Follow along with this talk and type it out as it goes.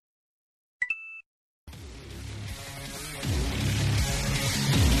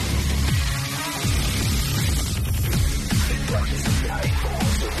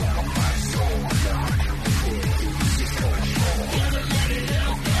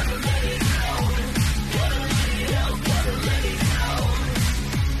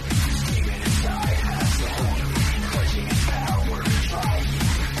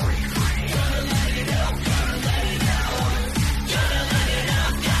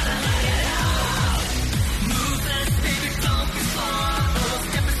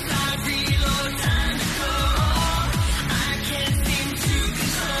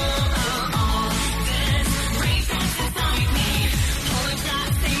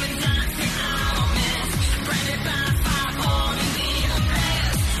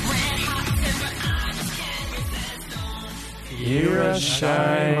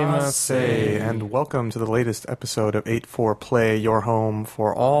Irashaimase, and welcome to the latest episode of 8-4 Play, your home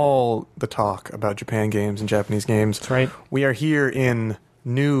for all the talk about Japan games and Japanese games. That's right. We are here in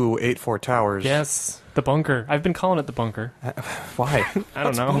new 8-4 Towers. Yes, the bunker. I've been calling it the bunker. Why? I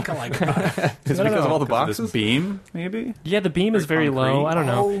don't know. Like that? Is it because of all the boxes? This beam, maybe? Yeah, the beam is very low. I don't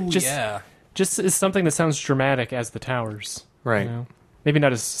know. Yeah. Just is something that sounds dramatic as the towers. Right. You know? Maybe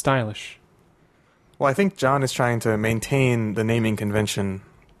not as stylish. Well, I think John is trying to maintain the naming convention.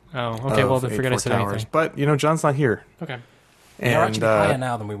 Oh, okay. Well, then forget I said Towers. anything. But, John's not here. Okay. And, We're actually higher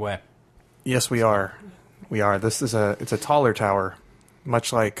now than we were. Yes, we are. We are. It's a taller tower,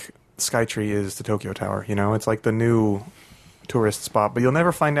 much like Skytree is the Tokyo Tower. It's like the new tourist spot. But you'll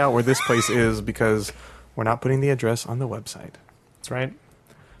never find out where this place is because we're not putting the address on the website. That's right.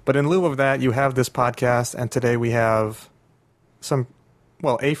 But in lieu of that, you have this podcast, and today we have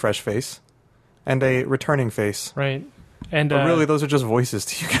a fresh face and a returning face. Right. And but really, those are just voices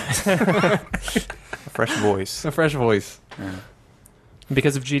to you guys. A fresh voice. A fresh voice. Yeah.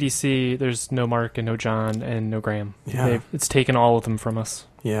 Because of GDC, there's no Mark and no John and no Graeme. Yeah. It's taken all of them from us.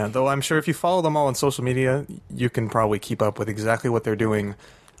 Yeah, though I'm sure if you follow them all on social media, you can probably keep up with exactly what they're doing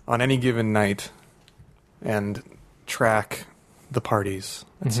on any given night and track the parties,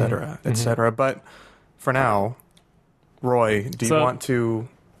 etc., etc. But for now, Roy, do you want to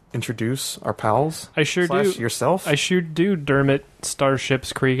introduce our pals? I sure do. Yourself? I sure do, Dermot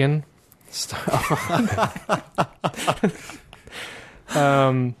Starships Cregan.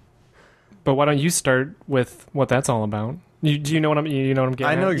 But why don't you start with what that's all about? Do you know what I'm getting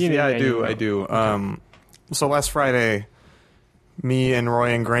I know. at? I do. Okay. So last Friday, me and Roy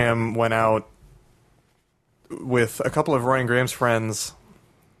and Graeme went out with a couple of Roy and Graeme's friends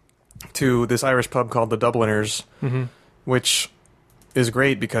to this Irish pub called the Dubliners, which is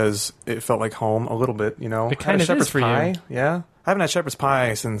great because it felt like home a little bit, It kind of is for pie. you. Yeah. I haven't had shepherd's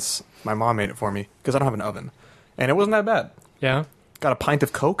pie since my mom made it for me because I don't have an oven. And it wasn't that bad. Yeah. Got a pint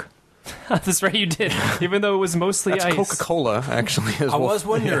of Coke. That's right, you did. Even though it was mostly That's ice. Coca-Cola, actually. I was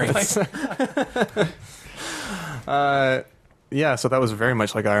wondering. Yeah, so that was very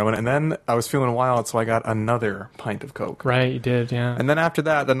much like Ireland. And then I was feeling wild, so I got another pint of Coke. Right, you did, yeah. And then after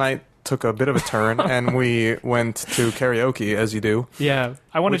that, the night took a bit of a turn, and we went to karaoke, as you do. Yeah.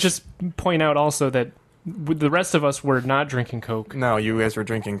 I want to just point out also that the rest of us were not drinking Coke. No, you guys were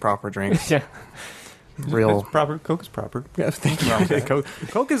drinking proper drinks. Yeah. Real. Proper. Coke is proper. Yeah, thank you.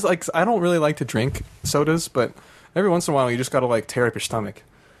 Coke is like, I don't really like to drink sodas, but every once in a while, you just got to tear up your stomach.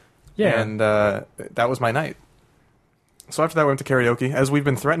 Yeah. And that was my night. So after that, we went to karaoke, as we've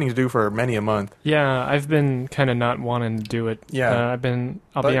been threatening to do for many a month. Yeah, I've been kind of not wanting to do it. Yeah.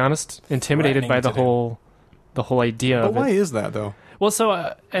 I'll be honest, intimidated by the whole idea But of it. why is that, though? Well, so,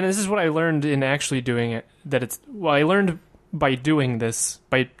 and this is what I learned in actually doing it, I learned by doing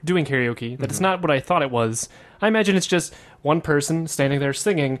karaoke, that it's not what I thought it was. I imagine it's just one person standing there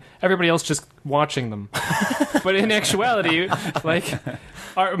singing, everybody else just watching them. But in actuality,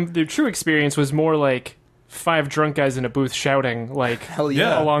 the true experience was more like 5 drunk guys in a booth shouting, hell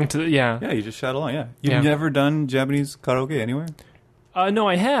yeah, along to, yeah. Yeah, you just shout along, yeah. You've never done Japanese karaoke anywhere? No,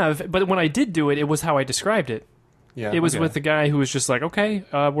 I have, but when I did do it, it was how I described it. Yeah. It was with the guy who was just like, okay,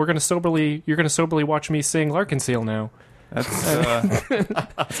 you're gonna soberly watch me sing Larkinseal now. That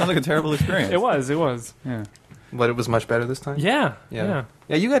sounds like a terrible experience. It was. Yeah. But it was much better this time? Yeah. Yeah,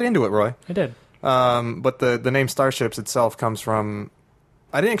 you got into it, Roy. I did. But the name Starships itself comes from...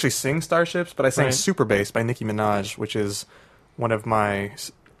 I didn't actually sing Starships, but I sang Super Bass by Nicki Minaj, which is one of my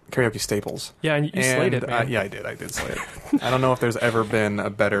karaoke staples. Yeah, and you slayed it, man. Yeah, I did slay it. I don't know if there's ever been a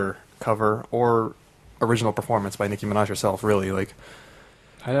better cover or original performance by Nicki Minaj herself, really.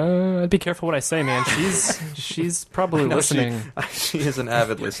 I'd be careful what I say, man. She's probably listening. She is an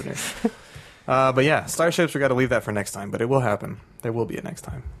avid listener. But yeah, Starships, we got to leave that for next time, but it will happen. There will be a next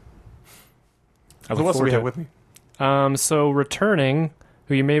time. Who else do we have with me? So returning,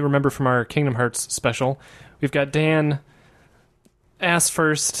 who you may remember from our Kingdom Hearts special, we've got Dan, ass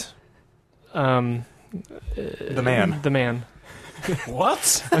first, the man. What?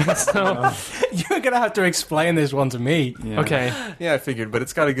 So, you're gonna have to explain this one to me. Yeah. Okay. Yeah, I figured, but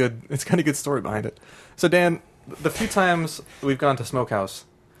it's got a good story behind it. So Dan, the few times we've gone to Smokehouse.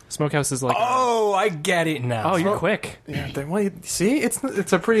 Smokehouse is like... Oh, I get it now. Oh, you're quick. Yeah, see,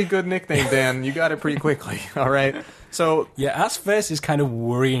 it's a pretty good nickname, Dan. You got it pretty quickly. All right. So yeah, ass first is kind of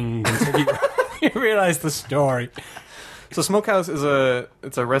worrying until you realize the story. So Smokehouse is a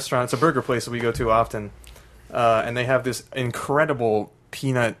restaurant. It's a burger place that we go to often, and they have this incredible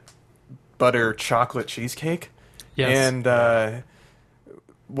peanut butter chocolate cheesecake. Yes. And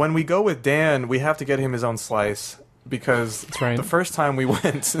when we go with Dan, we have to get him his own slice. because That's right. the first time we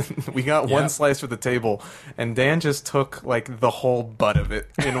went, we got one slice for the table, and Dan just took like the whole butt of it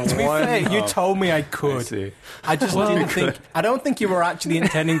in one. Hey, you told me I could. see. I just didn't think. I don't think you were actually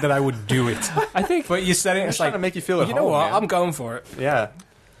intending that I would do it. I think, But you said it. I'm It's trying like to make you feel at you home. know what? man. I'm going for it. Yeah.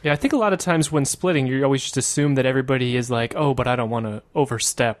 yeah, I think a lot of times when splitting, you always just assume that everybody is like, oh, but I don't want to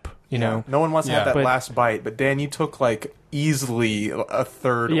overstep, you know? No one wants to have that But- last bite, but Dan, you took like easily a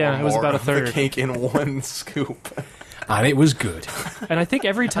third. Yeah, or it was more about a of the third. cake in one scoop. And it was good. And I think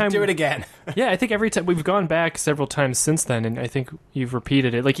every time... Do it again. Yeah, I think every time... We've gone back several times since then, and I think you've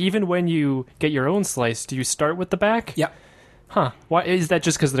repeated it. Like, even when you get your own slice, do you start with the back? Yep. Huh. Why is that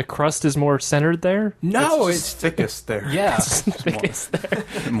just because the crust is more centered there? No, it's it's thickest there. yeah. Thickest there.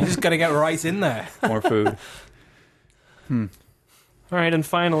 You just got to get right in there. More food. All right, and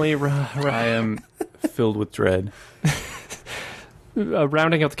finally, I am filled with dread.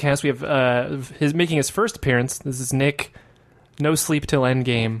 rounding out the cast, we have his making his first appearance. This is Nick. No sleep till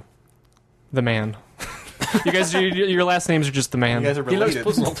Endgame. The man. You guys, your last names are just the man. You guys are He looks related.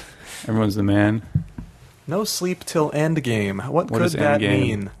 puzzled. Everyone's the man. No sleep till Endgame. What could does that Endgame?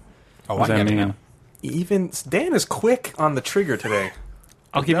 mean? Oh, What does I that get it mean? now. Even Dan is quick on the trigger today.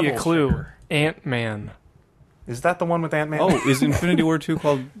 I'll give you a Devil's clue. sugar. Ant-Man. Is that the one with Ant-Man? Oh, is Infinity War 2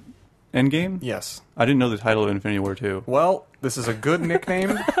 called Endgame? yes. I didn't know the title of Infinity War 2. Well, this is a good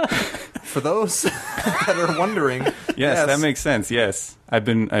nickname for those that are wondering. Yes, that makes sense. Yes, I've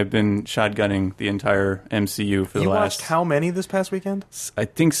been shotgunning the entire MCU for the You last. watched how many this past weekend? I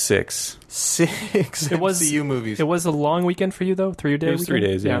think 6. 6 It was- MCU movies. It was a long weekend for you, though? 3-day It was 3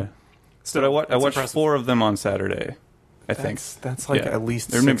 weekend? days. Yeah. So I watched impressive. 4 of them on Saturday. I think That's like Yeah. at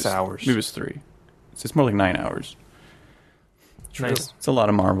least Or maybe 6 it's- hours. Maybe it was 3. It's more like 9 hours. Nice. It's a lot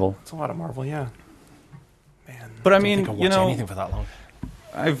of Marvel. It's a lot of Marvel, yeah. Man. But I I mean, think I'll watch you know, anything for that long.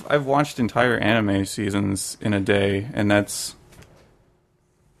 I've watched entire anime seasons in a day, and that's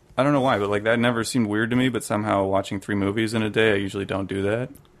I don't know why, but like that never seemed weird to me. But somehow watching 3 movies in a day, I usually don't do that.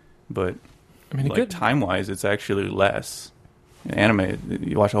 But I mean, a like good... time wise, it's actually less. In anime,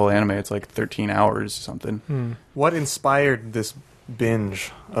 you watch a whole anime, it's like 13 hours or something. What inspired this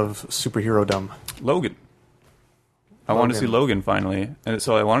binge of superhero-dom? Logan. I wanted to see Logan finally, and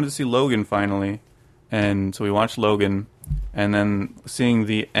so I wanted to see Logan finally, and so we watched Logan, and then seeing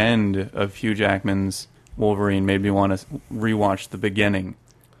the end of Hugh Jackman's Wolverine made me want to rewatch the beginning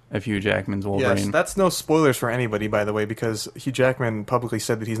of Hugh Jackman's Wolverine. Yes, that's no spoilers for anybody, by the way, because Hugh Jackman publicly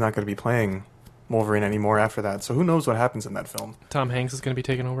said that he's not going to be playing Wolverine anymore after that. So who knows what happens in that film? Tom Hanks is going to be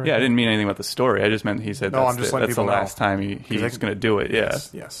taking over. Yeah, I didn't mean anything about the story. I just meant he said No, that's, I'm just the, letting that's the people know. last time he's I- going to do it. Yeah,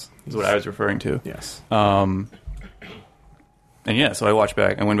 Yes. is what I was referring to. Yes. And yeah, so I went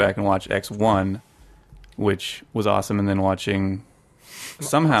back and watched X1, which was awesome, and then watching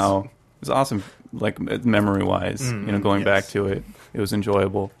somehow it was awesome, like memory wise. Going yes. back to it, it was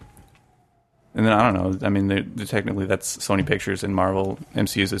enjoyable. And then I don't know. I mean, they're technically that's Sony Pictures and Marvel.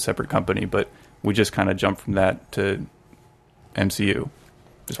 MCU is a separate company, but we just kind of jumped from that to MCU.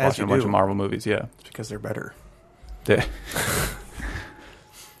 Just As watching you a bunch do. of Marvel movies. Yeah. It's because they're better. They-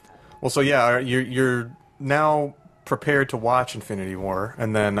 Well, so yeah, you're now prepared to watch Infinity War,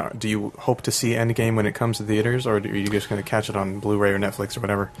 and then do you hope to see Endgame when it comes to theaters, or are you just going to catch it on Blu-ray or Netflix or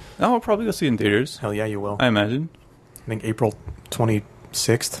whatever? I'll probably go see it in theaters. Hell yeah, you will. I imagine. I think April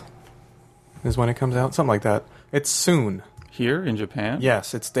 26th is when it comes out, something like that. It's soon. Here in Japan?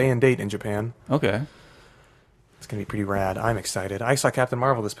 Yes, it's day and date in Japan. Okay. It's going to be pretty rad. I'm excited. I saw Captain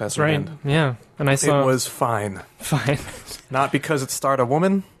Marvel this past That's right. weekend. Yeah. And I saw... It was fine. fine. Not because it starred a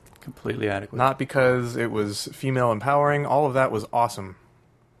woman, Completely adequate. not because it was female empowering. All of that was awesome.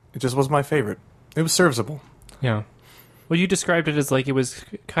 It just was my favorite. It was serviceable. Yeah. Well, you described it as like it was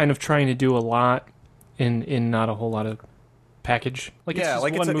kind of trying to do a lot in not a whole lot of package. Like it's yeah, just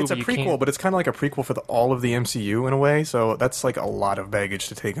like one it's a movie, you prequel, can't- but it's kind of like a prequel for all of the MCU in a way. So that's like a lot of baggage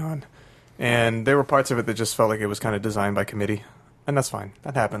to take on. And there were parts of it that just felt like it was kind of designed by committee, and that's fine.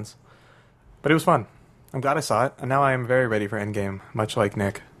 That happens. But it was fun. I'm glad I saw it, and now I am very ready for Endgame, much like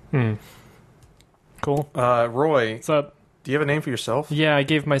Nick. Cool. Roy, What's up? do you have a name for yourself? Yeah, I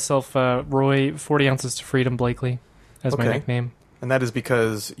gave myself Roy 40 ounces to freedom Blakely as my Okay. nickname. And that is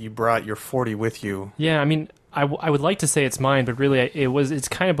because you brought your 40 with you. Yeah, I mean, I would like to say it's mine, but really it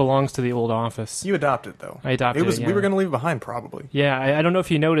kind of belongs to the old office. You adopted, though. I adopted it. Was it, We yeah. were going to leave it behind, probably. Yeah, I don't know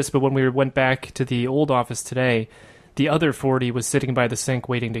if you noticed, but when we went back to the old office today, the other 40 was sitting by the sink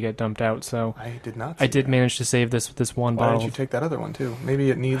waiting to get dumped out. So I did not. I see did that. manage to save this one Why bottle. didn't you take that other one, too? Maybe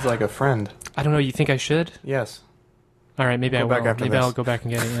it needs, like, a friend. I don't know. You think I should? Yes. All right, maybe Go I back will. after Maybe this. I'll go back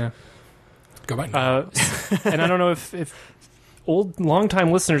and get it. Yeah. Go back now. And I don't know if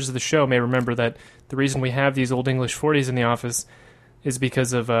long-time listeners of the show may remember that the reason we have these Old English 40s in the office is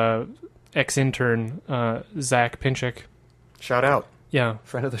because of ex-intern Zach Pinchik. Shout out. Yeah.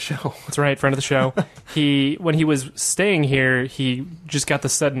 Friend of the show. That's right, friend of the show. When he was staying here, he just got the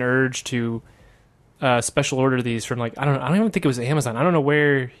sudden urge to special order these from I don't even think it was Amazon. I don't know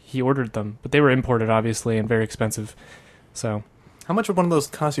where he ordered them, but they were imported obviously and very expensive. So, how much would one of those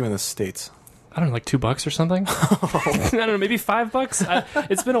cost you in the States? I don't know, like $2 or something. I don't know, maybe $5.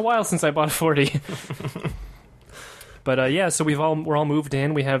 It's been a while since I bought a 40. But yeah, so we're all moved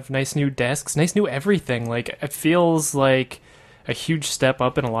in. We have nice new desks, nice new everything. Like it feels like a huge step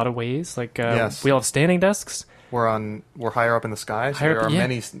up in a lot of ways. Like yes. We all have standing desks. We're higher up in the sky, so there are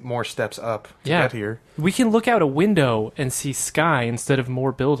many more steps up to get here. We can look out a window and see sky instead of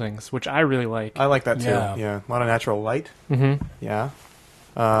more buildings, which I really like. I like that too. Yeah. A lot of natural light. Mm-hmm. Yeah.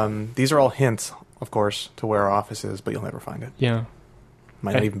 These are all hints, of course, to where our office is, but you'll never find it. Yeah.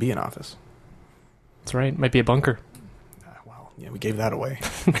 Might not even be an office. That's right. Might be a bunker. Well, yeah, we gave that away.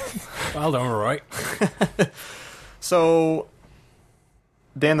 Well done, right. So,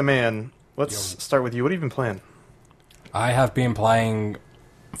 Dan the Man, let's start with you. What have you been playing? I have been playing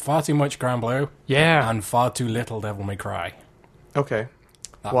far too much Grand Blue. Yeah. And far too little Devil May Cry. Okay.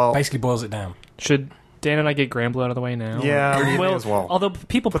 That basically boils it down. Should Dan and I get Grand Blue out of the way now? Yeah, we may as well. Although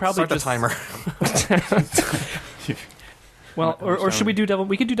people probably start the timer. Well, or should we do Devil?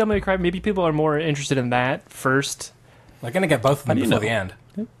 We could do Devil May Cry. Maybe people are more interested in that first. They're going to get both of them before the end.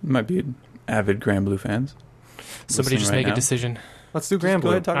 Might be avid Grand Blue fans. Somebody just make a decision. Let's do Grand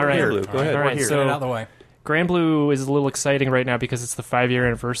Blue. Go ahead, talk about Grand Blue. Go ahead. All right, Get so it out of the way. Grand Blue is a little exciting right now because it's the 5-year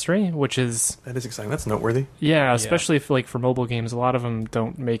anniversary, which is That is exciting. That's noteworthy. especially for mobile games. A lot of them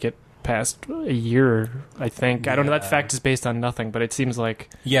don't make it past a year. I think I don't know. That fact is based on nothing, but it seems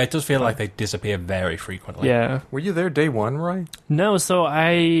like Yeah, it does feel like they disappear very frequently. yeah. Were you there day one, Roy? No, so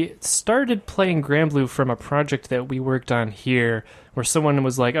I started playing Grand Blue from a project that we worked on here, where someone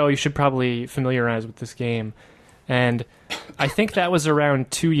was like, "Oh, you should probably familiarize with this game," and I think that was around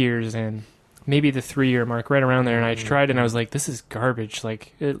 2 years in. Maybe the 3-year mark, right around there, and I tried it and I was like, this is garbage.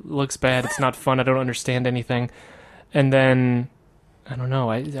 Like, it looks bad, it's not fun, I don't understand anything. And then, I don't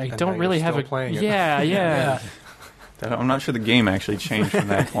know, I don't really have a... playing it. Yeah. I'm not sure the game actually changed from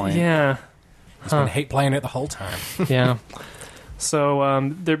that point. Yeah. He's been hate playing it the whole time. Yeah.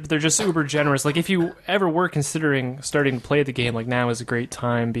 So, they're just uber generous. Like, if you ever were considering starting to play the game, like, now is a great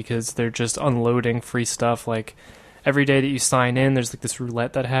time because they're just unloading free stuff. Like, every day that you sign in, there's like this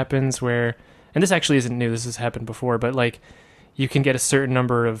roulette that happens where... And this actually isn't new, this has happened before, but like you can get a certain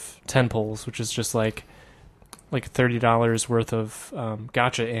number of 10 pulls, which is just like $30 worth of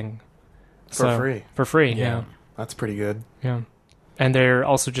gacha-ing. For free. Yeah. That's pretty good. Yeah. And they're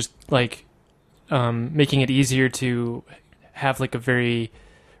also just like making it easier to have like a very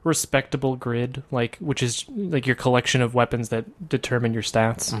respectable grid, like which is like your collection of weapons that determine your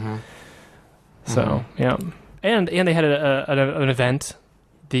stats. Mm-hmm. So, yeah. And they had an event,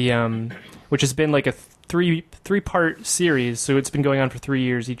 which has been like a three-part series, so it's been going on for 3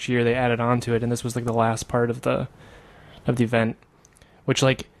 years. Each year they added on to it, and this was like the last part of the event, which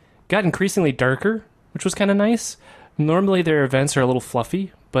like got increasingly darker, which was kind of nice. Normally their events are a little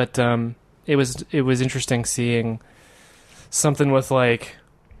fluffy, but it was interesting seeing something with like,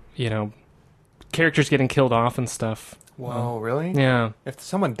 you know, characters getting killed off and stuff. Whoa, really? Yeah. If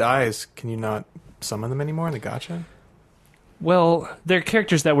someone dies, can you not summon them anymore in the gacha? Well, they're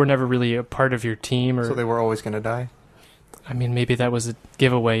characters that were never really a part of your team, or So they were always going to die? I mean, maybe that was a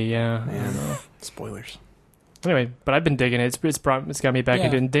giveaway. Yeah. I don't know. Spoilers. Anyway, but I've been digging it. It's got me back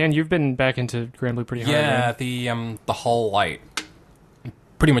into it. And Dan, you've been back into Grand Blue pretty hard. Yeah, right? the whole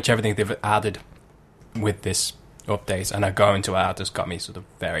pretty much everything they've added with this update and are going to add has got me sort of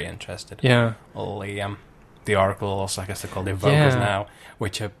very interested. Yeah. All the oracles, I guess they're called invokers now,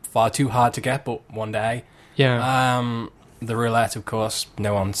 which are far too hard to get, but one day. Yeah. The roulette, of course,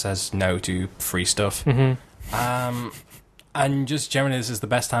 no one says no to free stuff. Mm-hmm. And just generally, this is the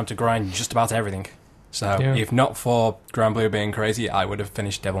best time to grind just about everything. So, if not for Grand Blue being crazy, I would have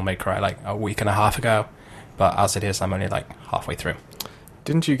finished Devil May Cry like a week and a half ago. But as it is, I'm only like halfway through.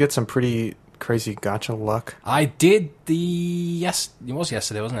 Didn't you get some pretty crazy gacha luck? I did it was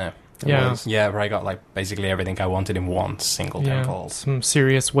yesterday, wasn't it? Yeah. Yeah, where I got like basically everything I wanted in one single temple. Some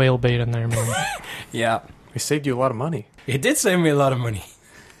serious whale bait in there, man. Yeah. It saved you a lot of money. It did save me a lot of money.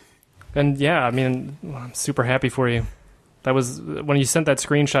 And yeah, I mean, I'm super happy for you. That was when you sent that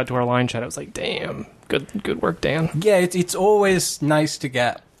screenshot to our line chat. I was like, "Damn, good work, Dan." Yeah, it's always nice to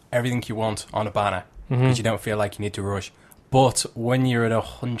get everything you want on a banner because you don't feel like you need to rush. But when you're at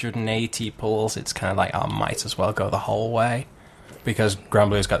 180 pulls, it's kind of like, I might as well go the whole way. because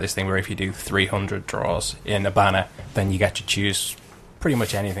Granblue's got this thing where if you do 300 draws in a banner, then you get to choose pretty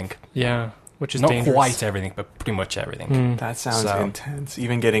much anything. Yeah, which is not dangerous. quite everything, but pretty much everything. That sounds intense.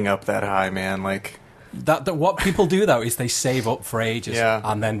 Even getting up that high, man. Like that what people do though is they save up for ages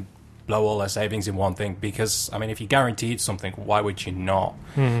and then blow all their savings in one thing. Because I mean, if you're guaranteed something, why would you not?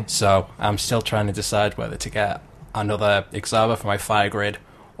 So I'm still trying to decide whether to get another Exava for my fire grid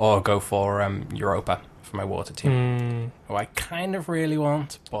or go for Europa for my water team. Who I kind of really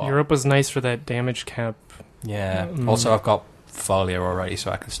want. But Europa's nice for that damage cap. yeah. Also, I've got Folio already,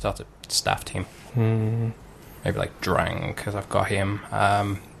 so I can start a staff team. Maybe like Drang, because I've got him,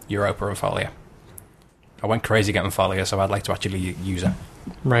 Europa and Folio. I went crazy getting Folio, so I'd like to actually use it.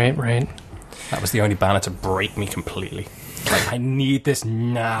 Right. That was the only banner to break me completely. Like, I need this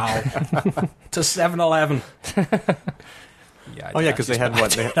now. To 7-Eleven. Yeah. because they had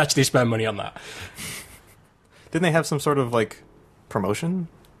what? They actually spend money on that. Didn't they have some sort of like promotion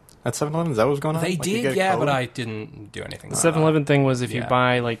at 7-Eleven? Is that what was going on? They Like, you did, get a but code? I didn't do anything. The 7-Eleven thing was if you Yeah.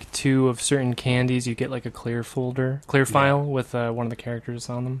 buy like 2 of certain candies, you get like a clear file with one of the characters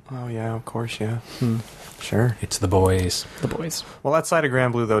on them. Oh yeah, of course, yeah. Sure. It's the boys. The boys. Well, outside of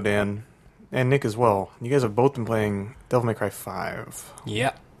Granblue though, Dan and Nick as well, you guys have both been playing Devil May Cry 5.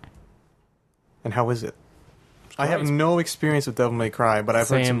 Yeah. And how is it? I have no experience with Devil May Cry, but I've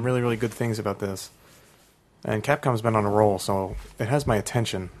heard some Same. really, really good things about this. And Capcom's been on a roll, so it has my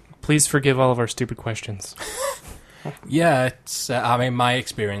attention. Please forgive all of our stupid questions. Yeah, it's. I mean, my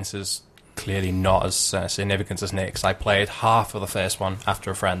experience is clearly not as significant as Nick's. I played half of the first one after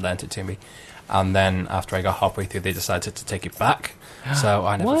a friend lent it to me, and then after I got halfway through, they decided to take it back. So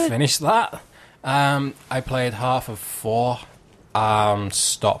I never finished that. I played half of 4.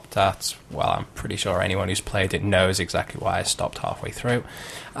 Stopped at. Well, I'm pretty sure anyone who's played it knows exactly why I stopped halfway through.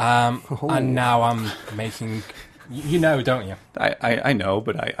 And now I'm making. You know, don't you? I know,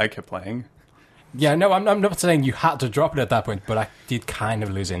 but I kept playing. Yeah, no, I'm not saying you had to drop it at that point, but I did kind of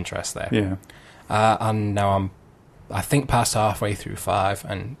lose interest there. Yeah. And now I think, past halfway through 5,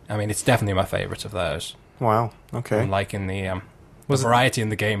 and I mean, it's definitely my favourite of those. Wow, okay. I'm liking the variety in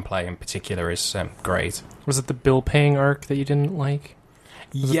the gameplay in particular is great. Was it the bill paying arc that you didn't like?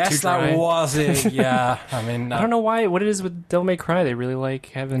 Yes, that was it. Yeah, I mean, I don't know why. What it is with Devil May Cry, they really like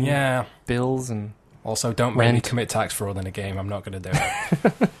having bills and. Also, don't make me commit tax fraud in a game. I'm not going to do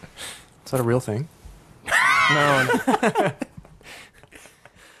it. Is that a real thing? No.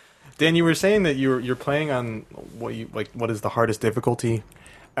 Dan, you were saying that you're playing on what is the hardest difficulty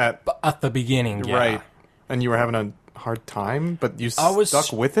at the beginning, yeah. Right. And you were having a hard time, but you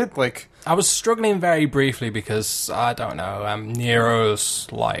stuck with it? Like, I was struggling very briefly because, I don't know, Nero's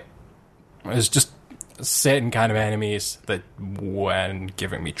like, it was just certain kind of enemies that weren't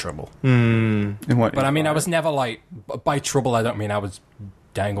giving me trouble. But I mean, I was never like, by trouble I don't mean I was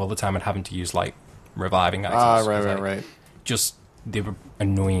dying all the time and having to use like reviving items. Right. Just, they were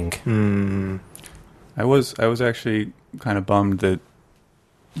annoying. I was actually kind of bummed that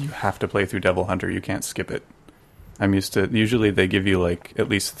you have to play through Devil Hunter. You can't skip it. I'm used to, usually they give you like at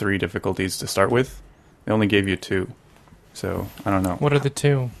least 3 difficulties to start with. They only gave you 2. So, I don't know. What are the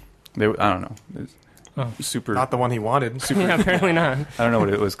 2? I don't know. Super. Not the one he wanted. Super. Yeah, apparently not. I don't know what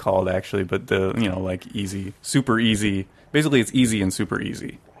it was called actually, but like easy, super easy. Basically, it's easy and super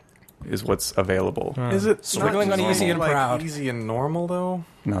easy is what's available. Is it Swiggling on easy and proud. Easy and normal though?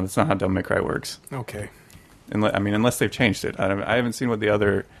 No, that's not how Devil May Cry works. Okay. Unless they've changed it. I haven't seen what the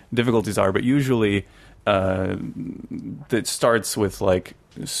other difficulties are, but usually it starts with like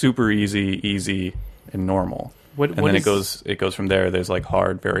super easy, and normal. Then it goes from there. There's like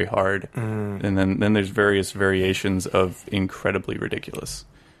hard, very hard, and then there's various variations of incredibly ridiculous.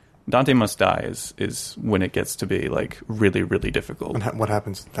 Dante Must Die is when it gets to be like really, really difficult. And what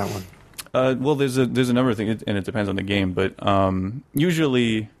happens to that one? Well, there's a number of things, and it depends on the game. But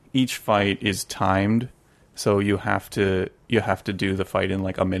usually each fight is timed, so you have to do the fight in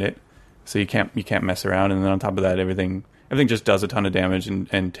like a minute. So you can't mess around. And then on top of that, everything just does a ton of damage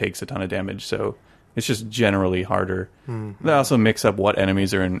and takes a ton of damage. So it's just generally harder. They also mix up what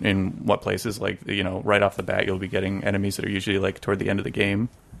enemies are in what places. Like, right off the bat, you'll be getting enemies that are usually like toward the end of the game,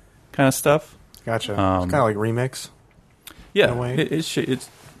 kind of stuff. Gotcha. It's kind of like remix. Yeah, in a way. It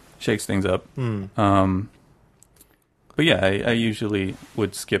shakes things up. But yeah, I usually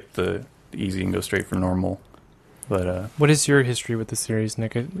would skip the easy and go straight for normal. But what is your history with the series,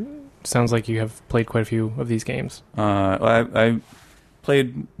 Nick? It sounds like you have played quite a few of these games. I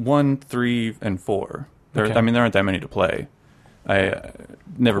played 1, 3, and 4. Okay. There aren't that many to play. I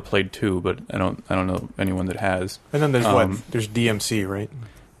never played 2, but I don't know anyone that has. And then there's there's DMC, right?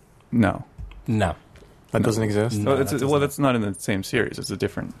 No. That doesn't exist? No, well, that's not in the same series. It's a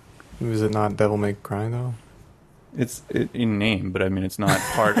different... Is it not Devil May Cry, though? It's in name, but I mean, it's not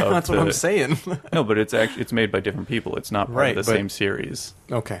part of That's what I'm saying. No, but it's made by different people. It's not part of the same series.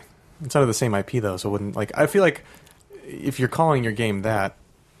 Okay. It's out of the same IP, though, so it wouldn't... Like, I feel like if you're calling your game that,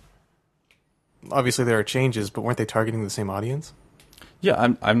 obviously there are changes, but weren't they targeting the same audience?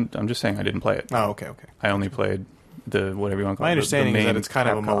 Yeah, I'm just saying I didn't play it. Oh, okay. I only played the whatever you want to call it. My understanding is that it's kind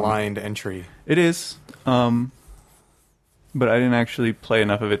of a Capcom. maligned entry. It is, but I didn't actually play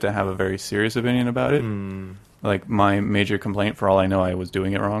enough of it to have a very serious opinion about it. Like, my major complaint, for all I know, I was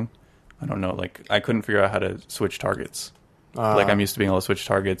doing it wrong. I don't know, like, I couldn't figure out how to switch targets. Like, I'm used to being able to switch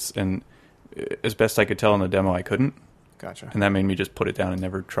targets, and as best I could tell in the demo, I couldn't. Gotcha. And that made me just put it down and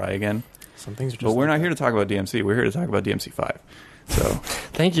never try again. Some things are just... But we're not here to talk about DMC. We're here to talk about DMC5. So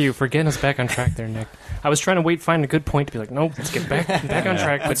Thank you for getting us back on track there, Nick. I was trying to find a good point to be like, no, let's get back on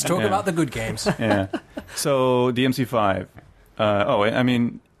track. Let's talk about the good games. Yeah. So DMC5. I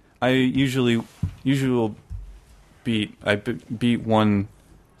mean, I usually beat 1,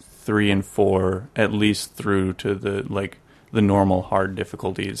 3, and 4 at least through to the normal hard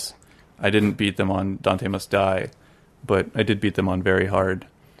difficulties. I didn't beat them on Dante Must Die, but I did beat them on very hard,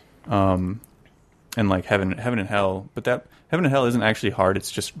 and like Heaven and Hell. But that Heaven and Hell isn't actually hard.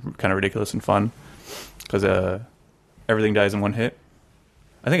 It's just kind of ridiculous and fun because everything dies in one hit.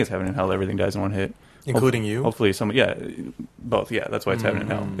 I think it's Heaven and Hell. Everything dies in one hit, including you. Hopefully, both. Yeah, that's why it's Heaven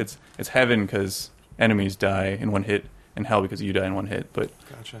and Hell. It's heaven because enemies die in one hit, and hell because you die in one hit. But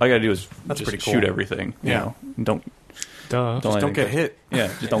Gotcha. all you gotta do is That's just pretty cool. shoot everything. You know, don't Don't get hit. Yeah,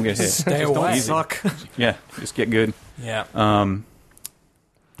 just don't get hit. Stay Just don't away. suck. Yeah, just get good. Yeah.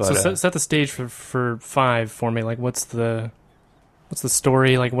 But So set the stage for 5 for me. Like, what's the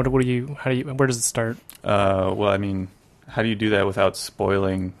story? Like, where does it start? well, I mean, how do you do that without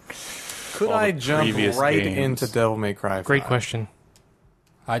spoiling? Could all the I jump previous right games? into Devil May Cry 5? Great question.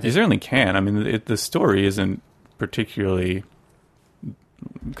 You certainly can. I mean, the story isn't particularly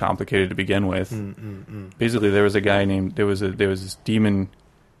complicated to begin with. Basically, there was this demon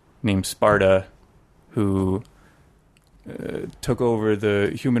named Sparta who took over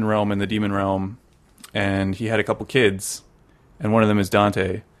the human realm and the demon realm, and he had a couple kids, and one of them is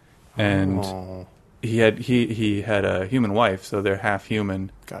Dante, and he had a human wife, so they're half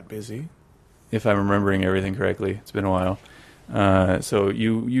human. Got busy. If I'm remembering everything correctly, it's been a while. So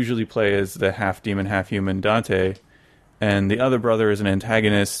you usually play as the half demon, half human Dante, and the other brother is an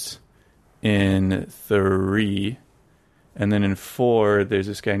antagonist in 3, and then in 4 there's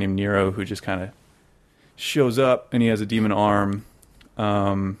this guy named Nero who just kind of shows up, and he has a demon arm.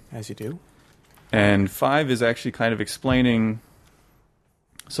 As you do. And 5 is actually kind of explaining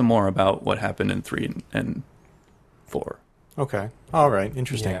some more about what happened in 3 and 4. Okay. All right.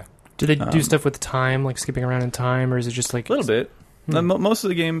 Interesting. Yeah. Do they do stuff with time, like skipping around in time, or is it just like A little bit. Most of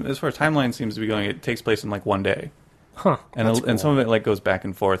the game, as far as timeline seems to be going, it takes place in like one day. Huh. And some of it like goes back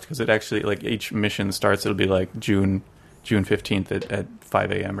and forth because it actually, like, each mission starts, it'll be like June 15th at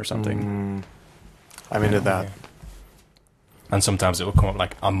 5 a.m. or something. I'm into that. And sometimes it will come up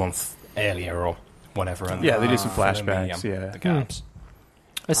like a month earlier or whatever. And Yeah, they do some fill in flashbacks, the gaps.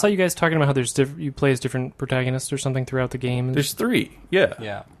 I saw you guys talking about how there's you play as different protagonists or something throughout the game. There's 3, yeah.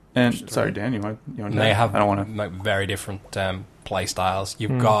 Yeah. And sorry, Dan, you want And they have I don't want to. like very different play styles.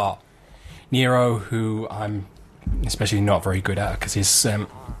 You've got Nero, who I'm especially not very good at because he's a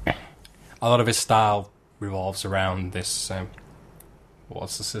lot of his style revolves around this.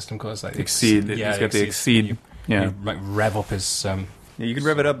 What's the system called? It's like Exceed. Yeah, He's got the Exceed. You, Yeah. you, like, rev up his. Yeah, you can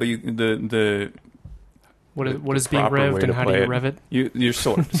rev it up, but the What is the being proper revved way and to how do play you it. rev it? Your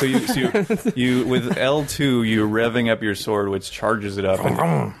sword. So you with L2 you're revving up your sword, which charges it up.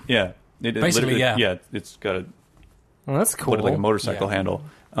 And, yeah, it Basically, literally- yeah. It's got a Well, that's cool. like a motorcycle Yeah.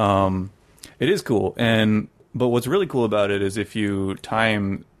 handle. It is cool, but what's really cool about it is if you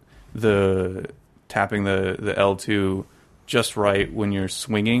time the tapping the L2 just right when you're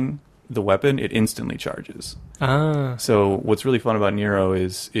swinging the weapon, it instantly charges. Ah. So what's really fun about Nero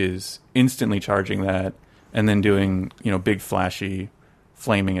is instantly charging that and then doing, big flashy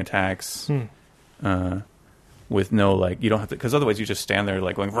flaming attacks with no, like, you don't have to, because otherwise you just stand there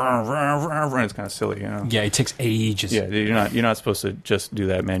like going rah, rah, rah, rah, and it's kind of silly, Yeah, it takes ages. Yeah, you're not supposed to just do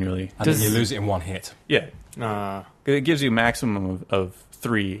that manually. And then you lose it in one hit. Yeah, it gives you maximum of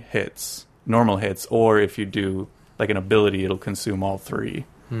 3 hits, normal hits, or if you do like an ability, it'll consume all 3.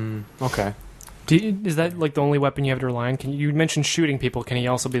 Okay. Is that like the only weapon you have to rely on? You mentioned shooting people. Can he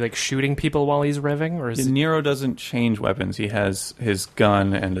also be like shooting people while he's revving, or is Nero doesn't change weapons. He has his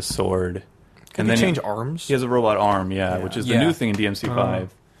gun and a sword. Can and you then change arms? He has a robot arm, which is the Yeah. new thing in DMC5.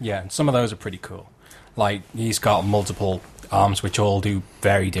 Yeah, and some of those are pretty cool. Like, he's got multiple arms which all do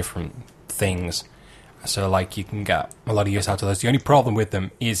very different things. So, like, you can get a lot of use out of those. The only problem with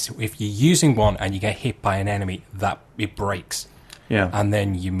them is if you're using one and you get hit by an enemy, that it breaks. Yeah. And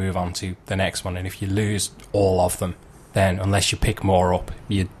then you move on to the next one. And if you lose all of them, then unless you pick more up,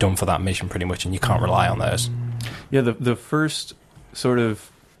 you're done for that mission pretty much, and you can't rely on those. Yeah, the first sort of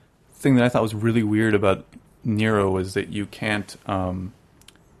thing that I thought was really weird about Nero was that you can't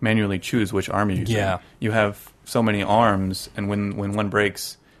manually choose which arm you're using. Yeah. You have so many arms, and when one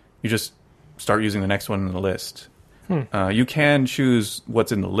breaks, you just start using the next one in the list. You can choose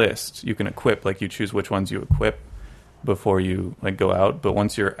what's in the list. You can equip, like you choose which ones you equip before you like go out. But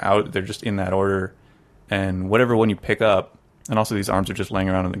once you're out, they're just in that order. And whatever one you pick up, and also these arms are just laying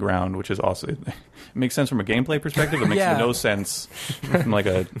around on the ground, which is also it makes sense from a gameplay perspective. It makes no sense from like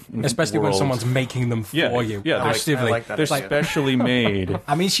a especially world. when someone's making them for you. Yeah, actively. I like that. They're specially made.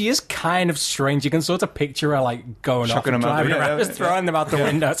 I mean, she is kind of strange. You can sort of picture her like going Chucking off and them out. driving Yeah, around, just throwing them out the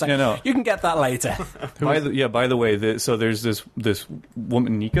window. It's like, no. you can get that later. By the way, so there's this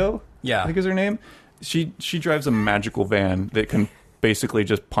woman, Nico. Yeah. I think is her name. She drives a magical van that can basically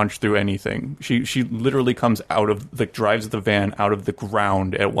just punch through anything. She literally comes drives the van out of the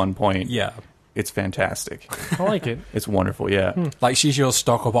ground at one point. Yeah. It's fantastic. I like it. It's wonderful, yeah. Like, she's your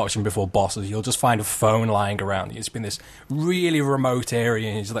stock-up option before bosses. You'll just find a phone lying around. It's been this really remote area,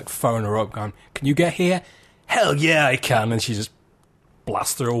 and you just, like, phone her up, going, can you get here? Hell yeah, I can. And she just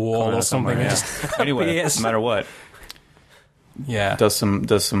blasts through a wall or something. Yeah. And just Anyway, appears. no matter what, Yeah. does some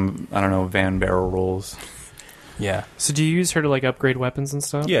I don't know, van barrel rolls. Yeah. So do you use her to like upgrade weapons and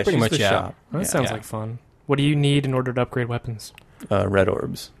stuff? Yeah, Pretty she's much, the yeah. shop. That sounds Yeah. like fun. What do you need in order to upgrade weapons? Red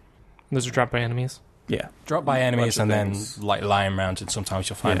orbs. Those are dropped by enemies. Yeah. Drop by enemies Bunch and of then, things. like, lying around, and sometimes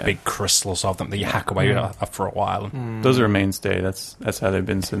you'll find Yeah. big crystals of them that you hack away for a while. Those are a mainstay. That's how they've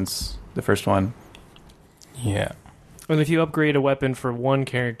been since the first one. Yeah. And if you upgrade a weapon for one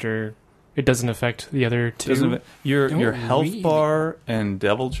character, it doesn't affect the other two. Your Don't health really. bar and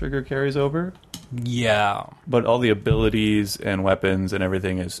devil trigger carries over, Yeah. but all the abilities and weapons and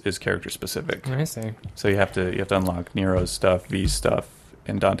everything is character specific. I see. So you have to unlock Nero's stuff, V's stuff,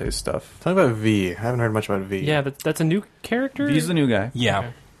 and Dante's stuff. Talk about V. I haven't heard much about V. Yeah, that's a new character? V's the new guy. Yeah. Okay.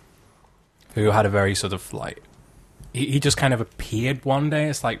 Who had a very sort of, like... He just kind of appeared one day.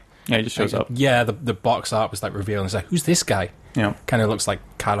 It's like... Yeah, he just shows up. Yeah, the box art was, like, revealed. It's like, who's this guy? Yeah. Kind of looks like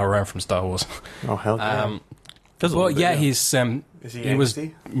Kylo Ren from Star Wars. Oh, hell yeah. Does a Well, little bit, yeah, he's... Is he he was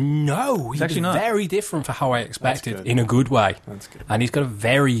angsty? No, he's actually not. very different for how I expected, good. in a good way. That's good. And he's got a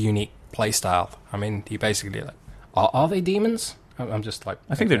very unique playstyle. I mean, he basically like, are they demons? I'm just like,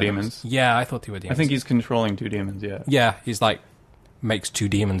 I think they're demons. Yeah, I thought they were demons. I think he's controlling two demons. Yeah. yeah, he's like makes two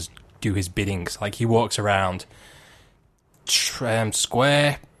demons do his biddings. Like, he walks around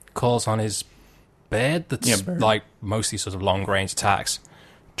square, calls on his bird that's bird. like mostly sort of long range attacks.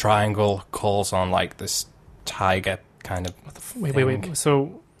 Triangle calls on like this tiger kind of. Wait.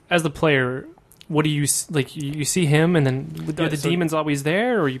 So, as the player, what do you like? You see him, and then are the so- demons always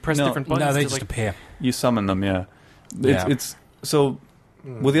there, or you press No, different buttons? No, they to, just like, appear. You summon them. Yeah. Yeah. It's so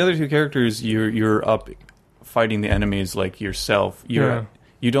with the other two characters, you're up fighting the enemies like yourself.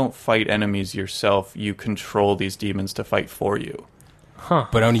 You don't fight enemies yourself. You control these demons to fight for you. Huh.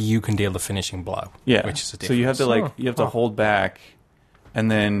 But only you can deal the finishing blow. Yeah. Which is a difference. So you have to Huh. hold back,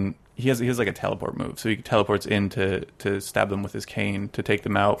 and then he has like a teleport move. So he teleports in to stab them with his cane to take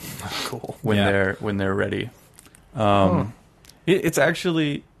them out. Cool. when Yeah. they're ready. It's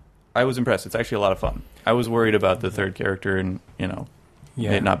actually, I was impressed. It's actually a lot of fun. I was worried about the third character and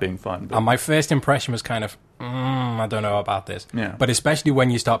it not being fun. But And my first impression was kind of, I don't know about this. Yeah. But especially when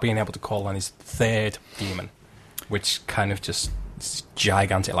you start being able to call on his third demon, which kind of just it's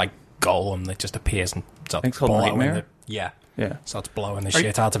gigantic, like golem that just appears and starts It's called blowing Nightmare? yeah, yeah. starts blowing the Are you-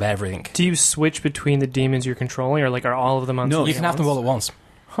 shit out of everything. Do you switch between the demons you're controlling, or like are all of them on? No, screen You can at have them once? all at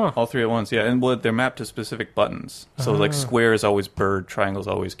once. All three at once, yeah. And they're mapped to specific buttons. So like square is always bird, triangle is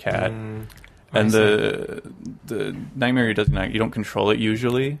always cat. And the Nightmare doesn't. You don't control it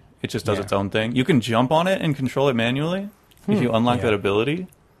usually. It just does Yeah. its own thing. You can jump on it and control it manually if you unlock Yeah. that ability.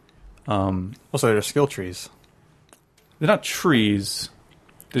 Also, there are skill trees. They're not trees.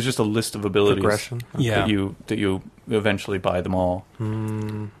 There's just a list of abilities Progression. Yeah. that you eventually buy them all.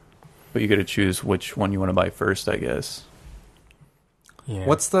 But you get to choose which one you want to buy first, I guess.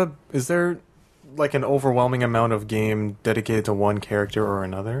 Yeah. Is there like an overwhelming amount of game dedicated to one character or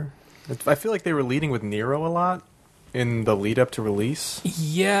another? I feel like they were leading with Nero a lot in the lead up to release.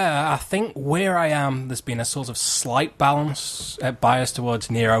 Yeah, I think where I am, there's been a sort of slight bias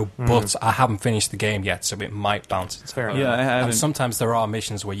towards Nero, but I haven't finished the game yet, so it might bounce. Fair Yeah, I And haven't. sometimes there are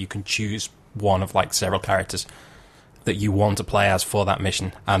missions where you can choose one of like several characters that you want to play as for that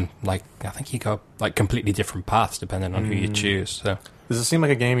mission, and like I think you go like completely different paths depending on who you choose. So does it seem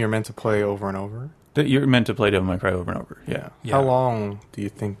like a game you're meant to play over and over? You're meant to play Devil May Cry over and over. Yeah. How long do you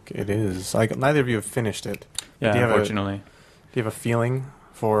think it is? Like, neither of you have finished it. Yeah, unfortunately. Do you have a feeling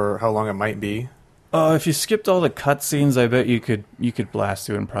for how long it might be? If you skipped all the cutscenes, I bet you could blast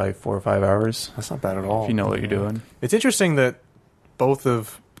through in probably 4 or 5 hours. That's not bad at all. If you know what you're doing. It's interesting that both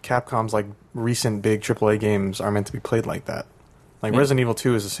of Capcom's like recent big AAA games are meant to be played like that. Like Resident Evil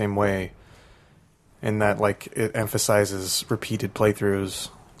 2 is the same way, in that like it emphasizes repeated playthroughs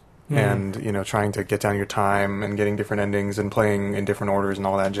and trying to get down your time and getting different endings and playing in different orders and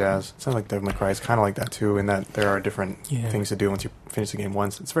all that jazz. It sounds like Devil May Cry is kind of like that too, in that there are different things to do once you finish the game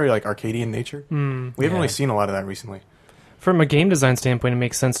once. It's very like arcadey in nature. We haven't really seen a lot of that recently. From a game design standpoint, it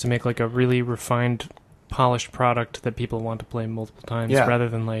makes sense to make like a really refined, polished product that people want to play multiple times, rather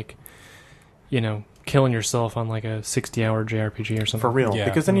than like, killing yourself on like a 60-hour JRPG or something. For real,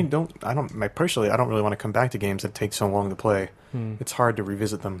 because then personally, I don't really want to come back to games that take so long to play. It's hard to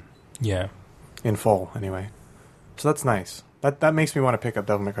revisit them. Yeah. In full, anyway. So that's nice. That makes me want to pick up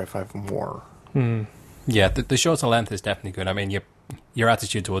Devil May Cry 5 more. Yeah, the shorter length is definitely good. I mean, your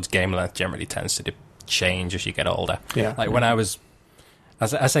attitude towards game length generally tends to change as you get older. Yeah. Like when I was,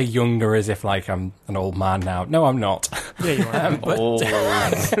 I say younger as if like I'm an old man now. No, I'm not. Yeah, you are.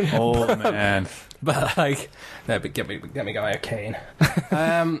 Old man. But like, no, but get me going, cane.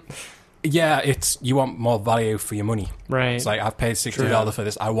 Yeah, you want more value for your money. Right. It's like, I've paid $60 for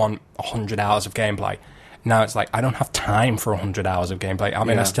this. I want 100 hours of gameplay. Now it's like, I don't have time for 100 hours of gameplay. I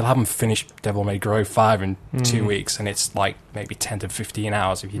mean, I still haven't finished Devil May Cry 5 in 2 weeks, and it's like maybe 10 to 15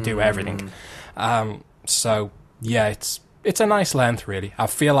 hours if you do everything. So, yeah, it's a nice length, really. I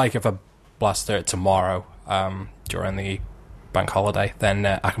feel like if I blast through it tomorrow during the bank holiday, then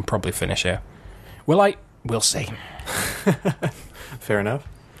I can probably finish it. Will I? We'll see. Fair enough.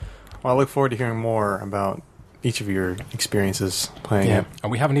 Well, I look forward to hearing more about each of your experiences playing it.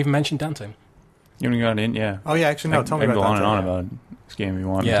 And we haven't even mentioned Dante. You haven't got in? Yeah. Oh, yeah, actually, no, tell me about that. I can Dante. go on and on about this game if you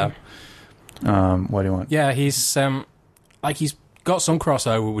want. Yeah. What do you want? Yeah, he's got some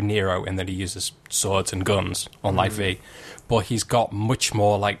crossover with Nero in that he uses swords and guns, unlike V, but he's got much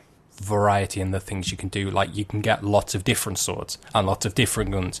more, like, variety in the things you can do. Like, you can get lots of different swords and lots of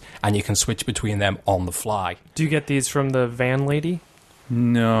different guns, and you can switch between them on the fly. Do you get these from the van lady?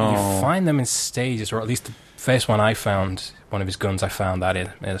 No. You find them in stages, or at least the first one I found, one of his guns, I found that in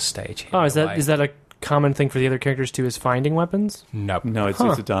a stage. Oh, is that a common thing for the other characters too, is finding weapons? Nope. No, it's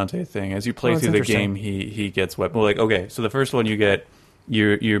a Dante thing. As you play through the game, he gets weapons. Well, like, okay, so the first one you get,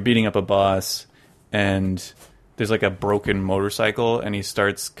 you're beating up a boss, and there's like a broken motorcycle, and he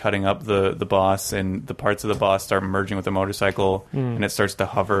starts cutting up the boss, and the parts of the boss start merging with the motorcycle, and it starts to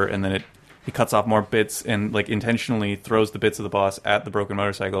hover, and then he cuts off more bits and like intentionally throws the bits of the boss at the broken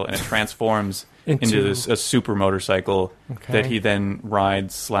motorcycle, and it transforms into a super motorcycle that he then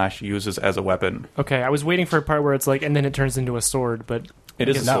rides / uses as a weapon. Okay, I was waiting for a part where it's like, and then it turns into a sword, but it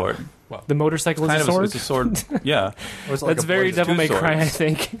is a sword. Well, the motorcycle is a sword? It's a sword, yeah. That's very Devil May Cry, I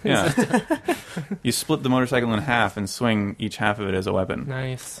think. Yeah. You split the motorcycle in half and swing each half of it as a weapon.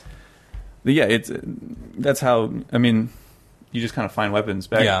 Nice. But yeah, that's how, I mean, you just kind of find weapons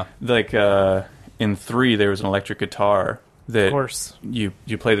back. Yeah. Like in 3, there was an electric guitar that of course. You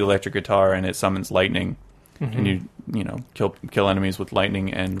play the electric guitar and it summons lightning, and you kill enemies with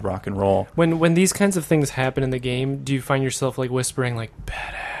lightning and rock and roll. When these kinds of things happen in the game, do you find yourself like whispering like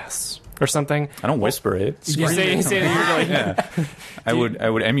badass or something? I don't whisper it. You say that you're like, yeah. I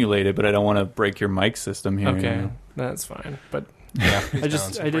would emulate it, but I don't want to break your mic system here. Okay, that's fine. But Yeah, I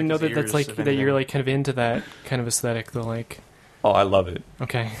didn't know that that's like that you're like kind of into that kind of aesthetic though. Like, oh, I love it.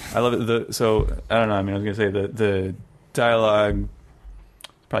 Okay, I love it. So I don't know. I mean, I was gonna say the dialogue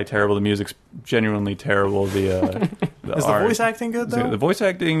probably terrible. The music's genuinely terrible. The is art, the voice acting good though? The voice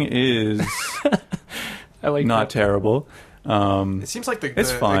acting is I like not terrible. It seems like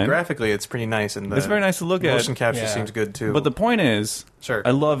it's fine. Graphically, it's pretty nice, and it's very nice to look at. Motion capture seems good too. But the point is, sure,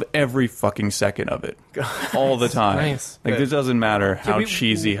 I love every fucking second of it, all the time. Nice. Like it doesn't matter how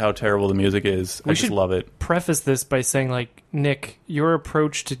cheesy, how terrible the music is. I just love it. Preface this by saying, like, Nick, your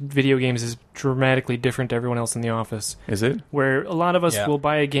approach to video games is dramatically different to everyone else in the office. Is it? Where a lot of us will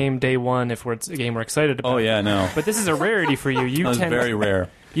buy a game day one if it's a game we're excited about. Oh yeah, no. But this is a rarity for you. It's very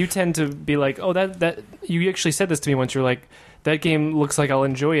rare. You tend to be like, oh, that you actually said this to me once. You're like, that game looks like I'll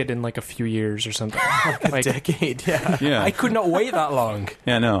enjoy it in like a few years or something. Like a decade, yeah. Yeah. I could not wait that long.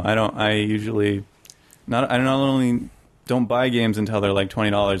 Yeah, no, I don't. I usually I not only don't buy games until they're like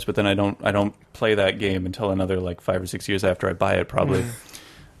 $20, but then I don't play that game until another like 5 or 6 years after I buy it, probably.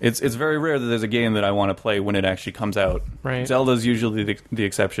 it's very rare that there's a game that I want to play when it actually comes out. Right. Zelda's usually the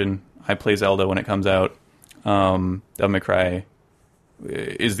exception. I play Zelda when it comes out. Devil May Cry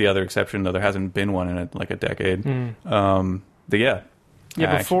is the other exception, though there hasn't been one in a decade. But yeah.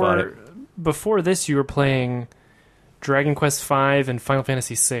 Before this, you were playing Dragon Quest V and Final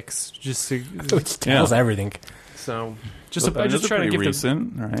Fantasy VI. Which tells everything. So I just try to give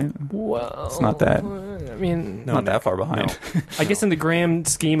recent, right? Well, it's not that. I mean, not that far behind. No. I guess in the grand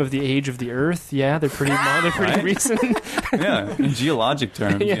scheme of the age of the Earth, yeah, they're pretty right? recent. Yeah, in geologic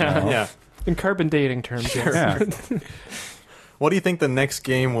terms. Yeah, yeah. In carbon dating terms. Sure. Yes. Yeah. What do you think the next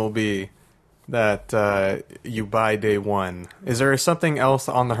game will be that you buy day one? Is there something else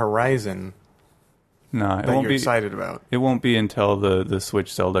on the horizon? No, it that won't you're be excited about. It won't be until the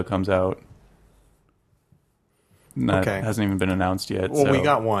Switch Zelda comes out. That hasn't even been announced yet. Well, so. we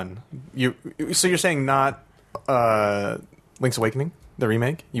got one. So you're saying not Link's Awakening, the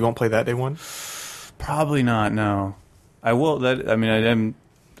remake? You won't play that day one? Probably not. No, I will.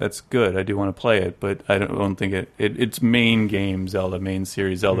 That's good. I do want to play it, but I don't think it's main game Zelda, main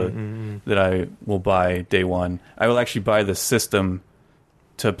series Zelda that I will buy day one. I will actually buy the system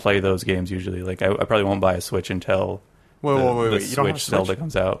to play those games usually. Like I probably won't buy a Switch until the wait. You don't have Switch Switch? Zelda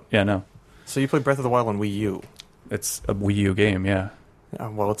comes out. Yeah, no. So you play Breath of the Wild on Wii U? It's a Wii U game, yeah.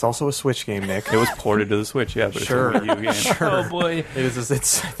 Well, it's also a Switch game, Nick. It was ported to the Switch, yeah, but Sure. it's a Wii U game. Sure. Oh boy, It is. I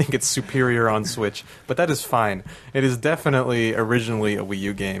think it's superior on Switch, but that is fine. It is definitely originally a Wii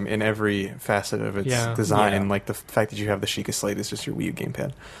U game in every facet of its design. Yeah. Like the fact that you have the Sheikah Slate is just your Wii U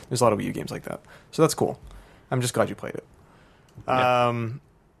gamepad. There's a lot of Wii U games like that, so that's cool. I'm just glad you played it. Yeah.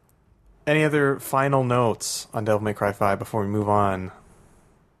 Any other final notes on Devil May Cry 5 before we move on?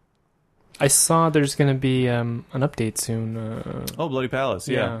 I saw there's going to be an update soon. Oh, Bloody Palace,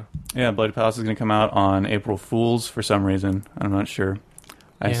 yeah. Yeah, Bloody Palace is going to come out on April Fool's for some reason. I'm not sure.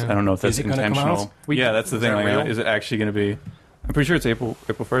 I don't know if that's Is it gonna come intentional. out? Yeah, that's the thing. that real? Is it actually going to be... I'm pretty sure it's April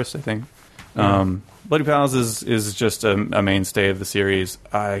 1st, I think. Bloody Palace is just a mainstay of the series.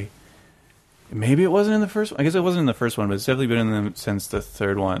 Maybe it wasn't in the first one. I guess it wasn't in the first one, but it's definitely been in them since the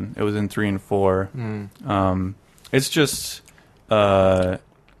third one. It was in 3 and 4. It's just...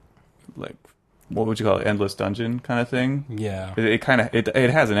 like, what would you call it? Endless dungeon kind of thing. Yeah. It kind of it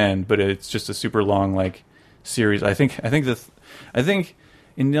has an end, but it's just a super long like series. I think in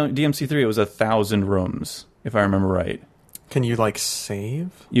DMC3 it was 1,000 rooms, if I remember right. Can you like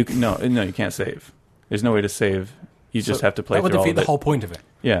save? You can, no, you can't save. There's no way to save. You just have to play That would through all defeat of the it. whole point of it.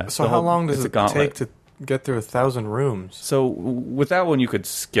 Yeah. So how long does it take to get through 1,000 rooms? So with that one, you could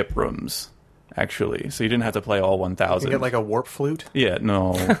skip rooms. Actually, so you didn't have to play all 1,000. You get like a warp flute? Yeah,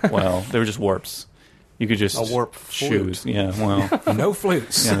 no. Well, they were just warps. You could just A warp choose. flute. Yeah, well, No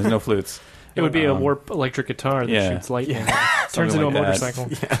flutes. yeah, there's no flutes. It would be a warp electric guitar that shoots lightning. Turns into Something a like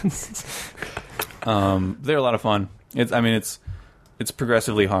that. motorcycle. They're a lot of fun. It's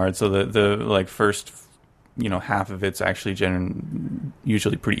progressively hard. So the like first half of it's actually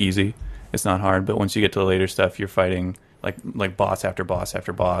usually pretty easy. It's not hard, but once you get to the later stuff, you're fighting like boss after boss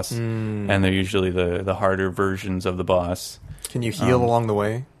after boss, and they're usually the harder versions of the boss. Can you heal along the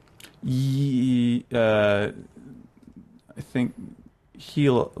way? I think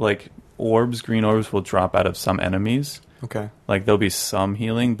heal like green orbs will drop out of some enemies. Okay. Like there'll be some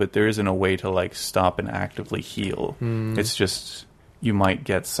healing, but there isn't a way to like stop and actively heal. It's just you might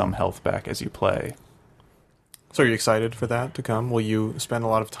get some health back as you play. So are you excited for that to come? Will you spend a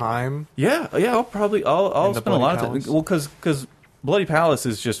lot of time? Yeah. I'll spend a lot of time. Well, because Bloody Palace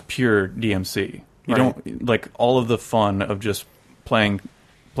is just pure DMC. You don't like all of the fun of just playing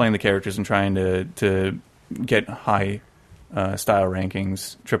the characters and trying to get high style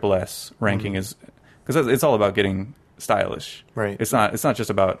rankings. Triple S ranking is because it's all about getting stylish. Right. It's not just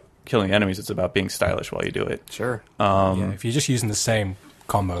about killing enemies. It's about being stylish while you do it. Sure. Yeah, if you're just using the same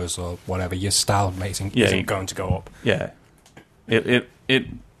combos or whatever, your style isn't going to go up. Yeah. It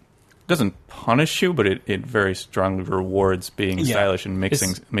doesn't punish you, but it very strongly rewards being stylish and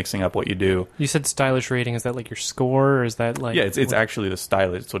mixing up what you do. You said stylish rating. Is that like your score, or is that like... Yeah, it's actually the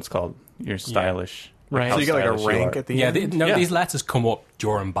stylish. It's what it's called. You're stylish. Right. So you get like a rank at the end? These letters come up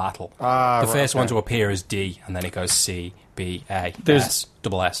during battle. The first one to appear is D, and then it goes C, B, A, S,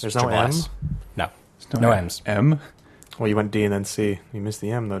 double S, There's no triple M? S. No M's. M? Well, you went D and then C. You missed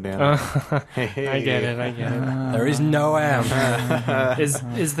the M, though, Dan. Hey. I get it. There is no M.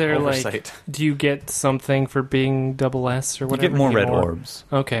 Is there Oversight. like... Do you get something for being double S or You whatever? get more red orbs.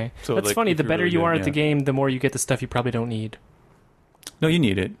 Okay. So, That's like, funny. if The you're better really you good, are at the yeah. game, the more you get the stuff you probably don't need. No, you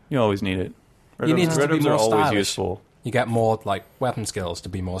need it. You always need it. You need it to red be orbs more are always stylish. useful. You get more like weapon skills to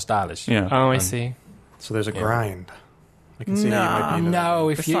be more stylish. Yeah. Oh, I see. So there's a grind. I can see how you might be. No,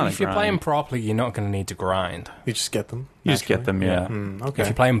 if It's not a you're grind. playing properly, you're not going to need to grind. You just get them. You just get them, yeah. Okay. If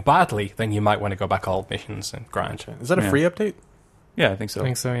you're playing badly, then you might want to go back old missions and grind. Is that a Yeah. free update? Yeah, I think so. I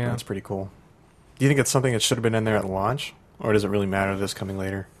think so, yeah. That's pretty cool. Do you think it's something that should have been in there at launch? Or does it really matter this coming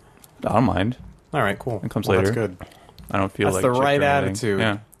later? I don't mind. All right, cool. It comes Well, later. That's good. I don't feel That's like the chipped right or anything. attitude.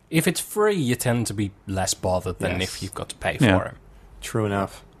 Yeah. If it's free, you tend to be less bothered than Yes. if you've got to pay for Yeah. it. True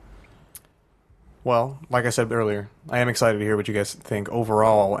enough. Well, like I said earlier, I am excited to hear what you guys think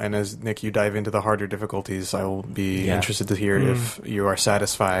overall. And as Nick, you dive into the harder difficulties, I will be Yeah. interested to hear if you are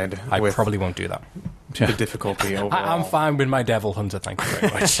satisfied I with probably won't do that. the difficulty overall. I'm fine with my Devil Hunter, thank you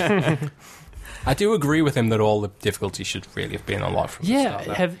very much. I do agree with him that all the difficulties should really have been unlocked from the Yeah,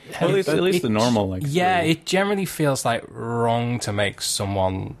 start. have Well, at least it- the normal, like. Yeah, three. it generally feels like wrong to make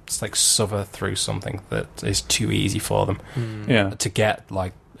someone like suffer through something that is too easy for them Yeah. to get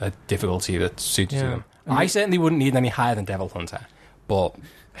like a difficulty that suits Yeah. them. I certainly wouldn't need any higher than Devil Hunter, but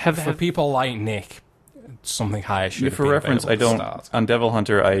have for people like Nick, something higher should. Yeah, have for been reference, I available don't to start. on Devil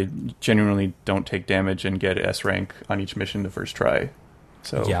Hunter. I genuinely don't take damage and get S rank on each mission the first try.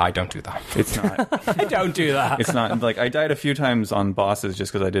 So Yeah, I don't do that. it's not. I don't do that. It's not like I died a few times on bosses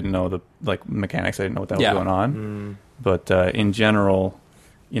just because I didn't know the like mechanics. I didn't know what that was Yeah. going on. But in general,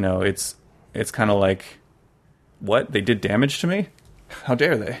 it's kind of like, what, they did damage to me? How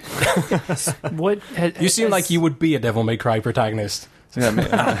dare they? what You seem like you would be a Devil May Cry protagonist. Yeah,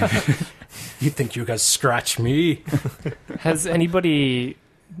 man. You think you can scratch me? has anybody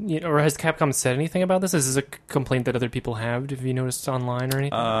or has Capcom said anything about this? Is this a complaint that other people have? Have you noticed online or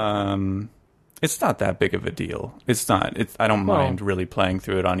anything? It's not that big of a deal. It's not. I don't Well- mind really playing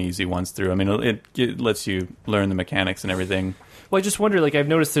through it on easy once through. I mean, it lets you learn the mechanics and everything. Well, I just wonder, like, I've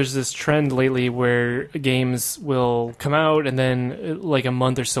noticed there's this trend lately where games will come out and then, like, a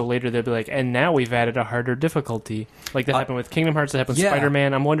month or so later, they'll be like, and now we've added a harder difficulty. Like, that happened with Kingdom Hearts, that happened with Yeah.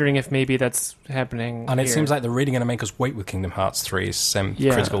 Spider-Man. I'm wondering if maybe that's happening And it here. seems like they're really going to make us wait with Kingdom Hearts 3's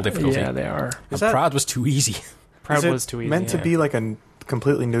critical difficulty. Yeah, they are. And that- Proud was too easy. Proud Is it was too easy. meant to yeah. be like a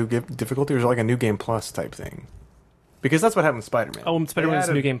completely new difficulty, or is it like a new game plus type thing? Because that's what happened with Spider-Man. Oh, Spider-Man's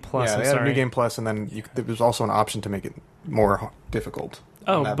They added- New Game Plus, Yeah, I'm they added sorry. New Game Plus, and then there was also an option to make it more difficult.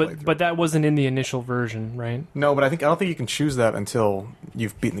 on Oh, that but playthrough. that wasn't in the initial version, right? No, but I don't think you can choose that until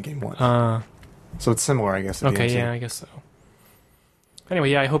you've beaten the game once. So it's similar, I guess. To Okay, DMC. yeah, I guess so.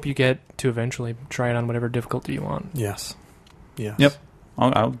 Anyway, yeah, I hope you get to eventually try it on whatever difficulty you want. Yes. Yes. Yep.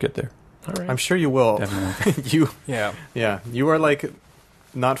 I'll get there. All right. I'm sure you will. Definitely. Yeah. You are like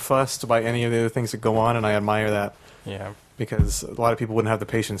not fussed by any of the other things that go on, and I admire that Yeah. because a lot of people wouldn't have the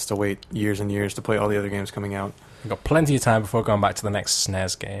patience to wait years and years to play all the other games coming out. We've got plenty of time before going back to the next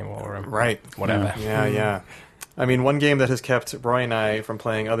SNES game or Right. whatever. Yeah. I mean, one game that has kept Roy and I from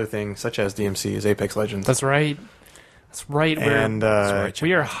playing other things, such as DMC, is Apex Legends. That's right. That's right. And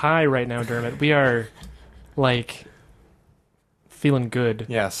We are high right now, Dermot. We are, like, feeling good.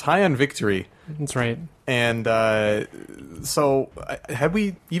 yes, high on victory. That's right. And so, had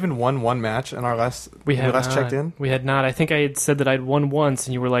we even won one match in our last? We when had last not. checked in. We had not. I think I had said that I'd won once,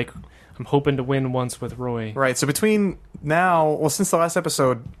 and you were like, "I'm hoping to win once with Roy." Right. So between now, well, since the last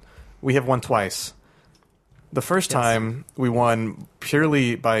episode, we have won twice. The first Yes. time we won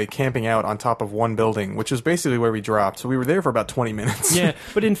purely by camping out on top of one building, which is basically where we dropped. So we were there for about 20 minutes. Yeah,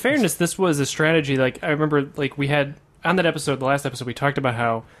 but in fairness, this was a strategy. Like, I remember, like, we had on that episode, the last episode, we talked about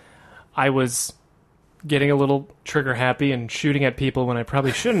how I was getting a little trigger happy and shooting at people when I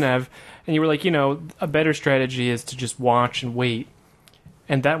probably shouldn't have, and you were like, a better strategy is to just watch and wait,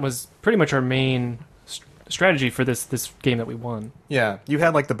 and that was pretty much our main strategy for this game that we won. Yeah. You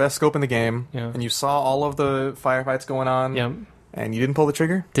had like the best scope in the game, Yeah. and you saw all of the firefights going on, Yeah, and you didn't pull the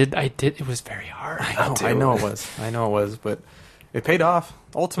trigger. I did. It was very hard. I know it was, but it paid off.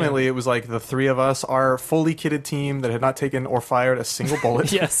 Ultimately, It was like the three of us, our fully kitted team that had not taken or fired a single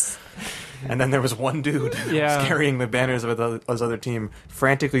bullet. Yes. And then there was one dude who Yeah. was carrying the banners of his other team,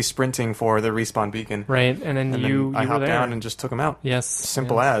 frantically sprinting for the respawn beacon. Right, and then And you then I were hopped there. down and just took him out. Yes.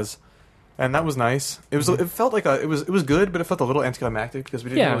 Simple yes. as. And that was nice. It was. It felt like it was good, but it felt a little anticlimactic because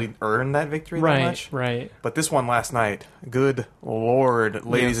we didn't Yeah. really earn that victory that Right, much. right. But this one last night, good lord,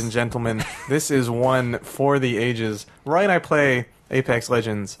 ladies Yes. and gentlemen, this is one for the ages. Roy and I play Apex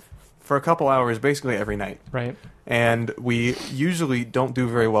Legends for a couple hours basically every night, Right. and we usually don't do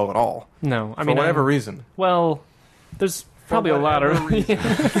very well at all. No, I For mean, whatever reason. Well, there's probably a lot of.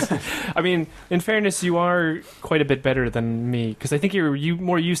 whatever I mean, in fairness, you are quite a bit better than me because I think you're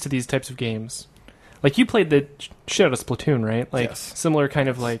more used to these types of games. Like you played the shit out of Splatoon, right? Like Yes. similar kind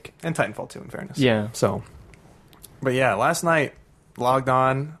of like. And Titanfall 2, in fairness. Yeah. So, but yeah, last night logged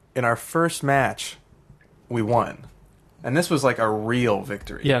on in our first match, we won. And this was like a real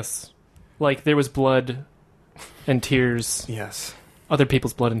victory. Yes. Like, there was blood and tears. Yes. Other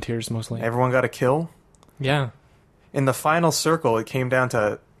people's blood and tears, mostly. Everyone got a kill. Yeah. In the final circle, it came down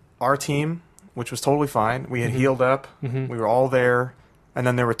to our team, which was totally fine. We had healed up. We were all there. And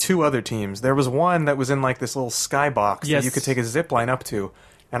then there were 2 other teams. There was one that was in like this little skybox that you could take a zip line up to.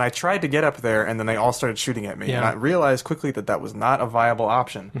 And I tried to get up there, and then they all started shooting at me. Yeah. And I realized quickly that that was not a viable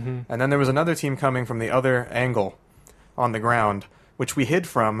option. And then there was another team coming from the other angle on the ground, which we hid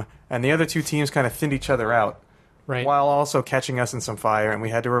from, and the other 2 teams kind of thinned each other out. Right. While also catching us in some fire, and we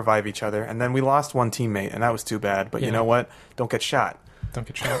had to revive each other. And then we lost one teammate, and that was too bad. But you know what? Don't get shot. Don't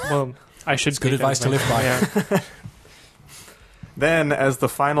get shot. Well, I should. It's good advice to live by. Yeah. Then, as the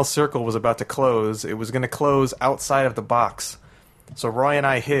final circle was about to close, it was going to close outside of the box. So Roy and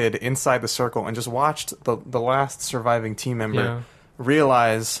I hid inside the circle and just watched the last surviving team member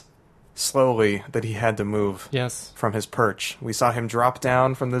realize slowly that he had to move from his perch. We saw him drop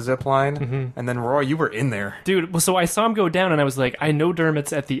down from the zip line, and then Roy, you were in there. Dude, so I saw him go down, and I was like, I know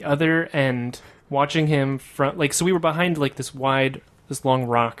Dermot's at the other end, watching him from, like, so we were behind, like, this long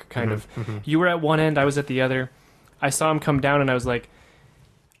rock, kind of. You were at one end, I was at the other. I saw him come down, and I was like,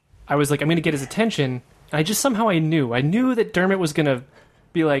 I'm going to get his attention. I just somehow I knew that Dermot was going to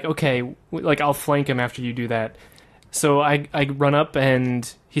be like, okay, like, I'll flank him after you do that. So I run up,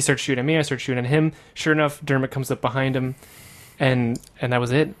 and he starts shooting at me. I start shooting at him. Sure enough, Dermot comes up behind him, and that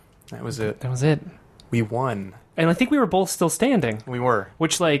was it. That was it. That was it. We won. And I think we were both still standing. We were.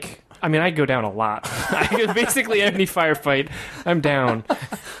 Which, like, I mean, I go down a lot. Basically, any firefight, I'm down.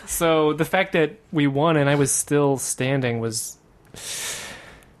 So the fact that we won and I was still standing was,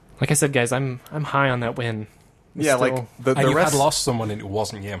 like I said, guys, I'm high on that win. Yeah, still, like the and you rest had lost someone and it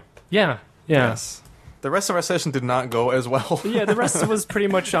wasn't you. Yeah. Yes. The rest of our session did not go as well. Yeah, the rest was pretty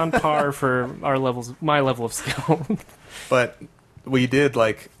much on par for my level of skill. But we did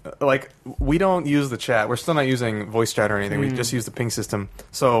like we don't use the chat. We're still not using voice chat or anything. We just use the ping system.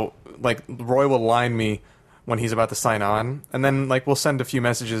 So like Roy will line me when he's about to sign on, and then like we'll send a few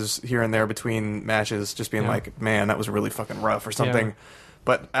messages here and there between matches, just being like, "Man, that was really fucking rough" or something. Yeah.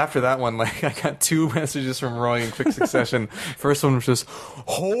 But after that one, like I got 2 messages from Roy in quick succession. First one was just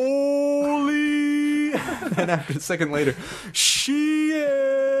 "Holy," and after a second later, "Shit."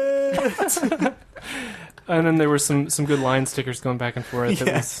 And then there were some good line stickers going back and forth.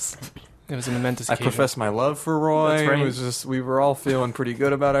 Yes. It was a momentous I occasion. professed my love for Roy. That's right. It was just, we were all feeling pretty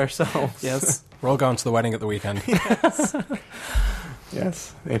good about ourselves. Yes. We're all going to the wedding at the weekend. Yes.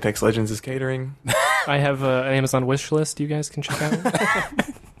 Yes. Apex Legends is catering. I have an Amazon wish list you guys can check out.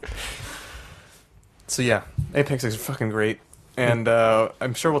 So yeah, Apex is fucking great. And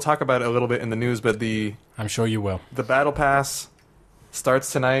I'm sure we'll talk about it a little bit in the news, but I'm sure you will. The Battle Pass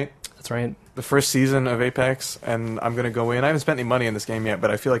starts tonight. That's right. The first season of Apex, and I'm going to go in. I haven't spent any money in this game yet,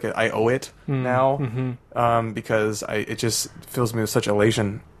 but I feel like I owe it now because it just fills me with such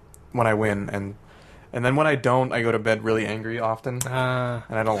elation when I win. And then when I don't, I go to bed really angry often, and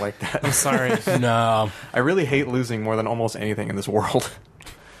I don't like that. I'm sorry. No. I really hate losing more than almost anything in this world.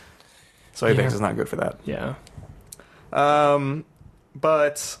 So Apex is not good for that. Yeah.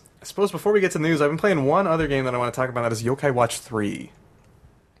 But I suppose before we get to the news, I've been playing one other game that I want to talk about. That is Yokai Watch 3.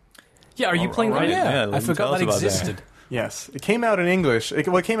 Yeah, are you playing that? Yeah, I forgot that existed. Yes. It came out in English. It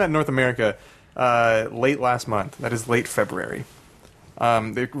came out in North America late last month. That is late February.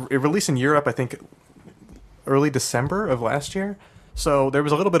 It released in Europe, I think, early December of last year. So there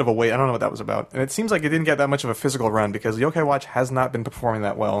was a little bit of a wait. I don't know what that was about. And it seems like it didn't get that much of a physical run because Yokai Watch has not been performing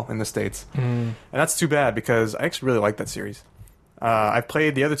that well in the States. And that's too bad because I actually really like that series. I've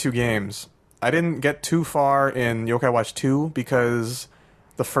played the other 2 games. I didn't get too far in Yokai Watch 2 because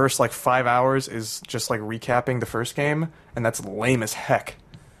the first 5 hours is just recapping the first game, and that's lame as heck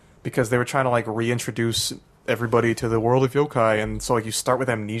because they were trying to reintroduce everybody to the world of yokai, and so you start with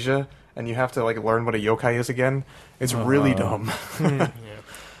amnesia and you have to learn what a yokai is again. It's really dumb.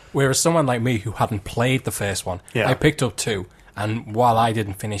 Whereas someone like me who hadn't played the first one, I picked up 2, and while I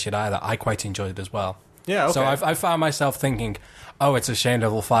didn't finish it either, I quite enjoyed it as well. Yeah, okay. So I found myself thinking, oh, it's a shame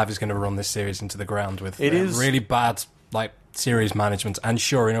Level 5 is going to run this series into the ground with really bad series management, and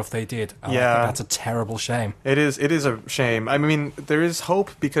sure enough they did. I think that's a terrible shame. It is a shame. I mean, there is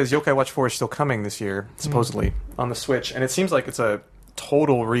hope because Yokai Watch 4 is still coming this year, supposedly, on the Switch, and it seems like it's a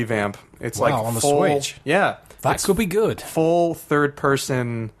total revamp. It's on the full, Switch. Yeah. That could be good. Full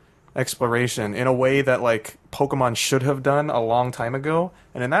third-person exploration in a way that Pokemon should have done a long time ago,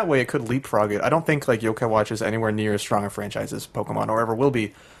 and in that way it could leapfrog it. I don't think Yokai Watch is anywhere near as strong a franchise as Pokemon or ever will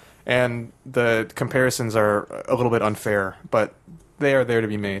be. And the comparisons are a little bit unfair, but they are there to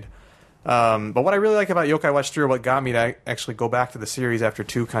be made. But what I really like about Yokai Watch 3, or what got me to actually go back to the series after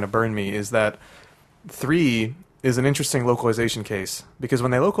 2 kind of burned me, is that 3 is an interesting localization case. Because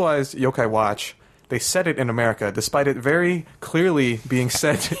when they localized Yokai Watch, they set it in America, despite it very clearly being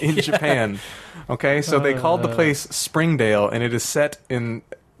set in Japan. Okay, so they called the place Springdale, and it is set in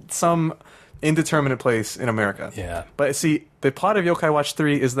some indeterminate place in America. Yeah. But see, the plot of Yokai Watch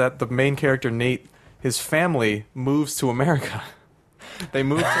 3 is that the main character, Nate, his family moves to America. They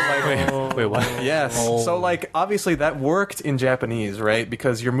moved to like... Wait, what? Yes. So like, obviously that worked in Japanese, right?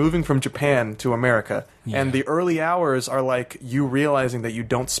 Because you're moving from Japan to America. Yeah. And the early hours are like you realizing that you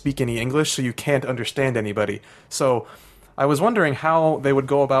don't speak any English, so you can't understand anybody. So I was wondering how they would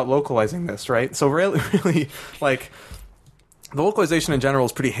go about localizing this, right? So really, like... The localization in general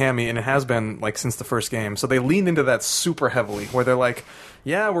is pretty hammy, and it has been like since the first game. So they leaned into that super heavily, where they're like,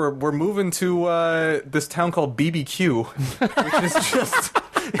 "Yeah, we're moving to this town called BBQ,"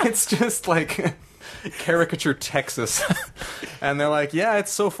 which is just like caricature Texas, and they're like, "Yeah,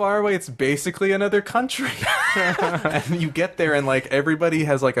 it's so far away, it's basically another country." And you get there, and like everybody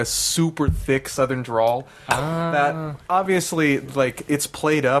has like a super thick Southern drawl that obviously like it's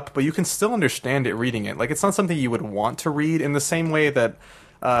played up, but you can still understand it reading it. Like it's not something you would want to read in the same way that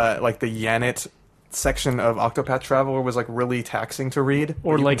like the Yanit section of Octopath Traveler was like really taxing to read,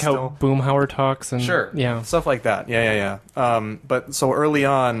 or like how Boomhauer talks and stuff like that. Yeah. But so early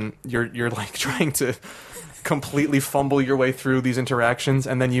on, you're like trying to completely fumble your way through these interactions,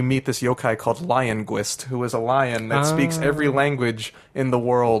 and then you meet this yokai called Liongwist, who is a lion that speaks every language in the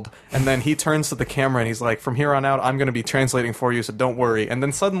world, and then he turns to the camera and he's like, "From here on out, I'm going to be translating for you, so don't worry." And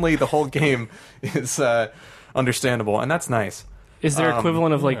then suddenly the whole game is understandable, and that's nice. Is there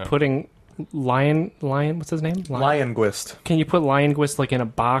equivalent of like putting Lion, what's his name? Liongwist. Can you put Liongwist like in a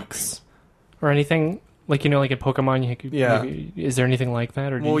box or anything? Like, you know, like in Pokemon, is there anything like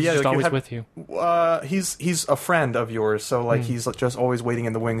that, or he's just always with you? He's a friend of yours, so like he's just always waiting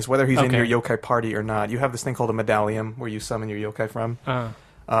in the wings, whether he's in your yokai party or not. You have this thing called a medallion where you summon your yokai from,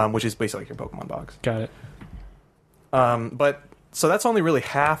 which is basically like your Pokemon box. Got it. But so that's only really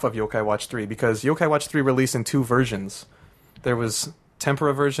half of Yokai Watch 3, because Yokai Watch 3 released in 2 versions. There was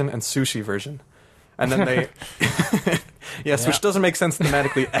tempura version and sushi version, and then they which doesn't make sense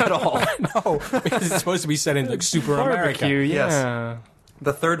thematically at all. No, because it's supposed to be set in like super America. Yes.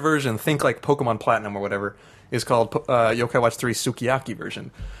 The third version, think like Pokemon Platinum or whatever, is called Yokai Watch 3 Sukiyaki version,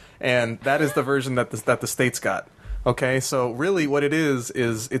 and that is the version that the States got. Okay, so really what it is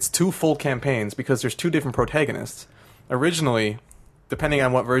it's 2 full campaigns, because there's 2 different protagonists. Originally, depending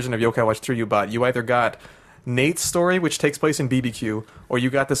on what version of Yokai Watch 3 you bought, you either got Nate's story, which takes place in BBQ, or you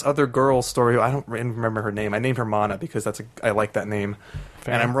got this other girl's story. I don't remember her name. I named her Mana because I like that name.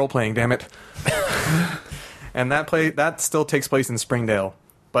 Fair. And I'm role-playing, damn it. And that still takes place in Springdale.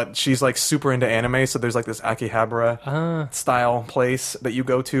 But she's like super into anime, so there's like this Akihabara style place that you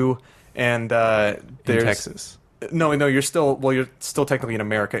go to, and there's in Texas. No, you're still technically in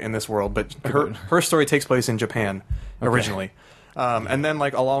America in this world, but her story takes place in Japan originally. And then,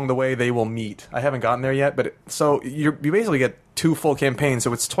 like, along the way, they will meet. I haven't gotten there yet, but so you basically get 2 full campaigns,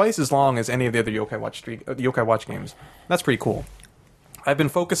 so it's twice as long as any of the other Yokai Watch games. That's pretty cool. I've been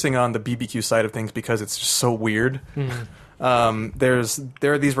focusing on the BBQ side of things because it's just so weird. There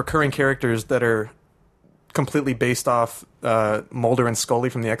are these recurring characters that are completely based off Mulder and Scully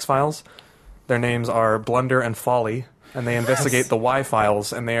from the X-Files. Their names are Blunder and Folly. And they investigate the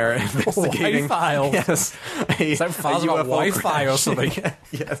Y-Files, and they are investigating... Y-Files? Yes. Is that files about Wi-Fi or something?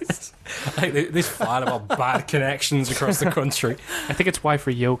 Yes. Like this file about bad connections across the country. I think it's Y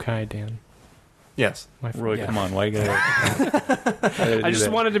for yokai, Dan. Yes. Roy, come on, why you gotta... I just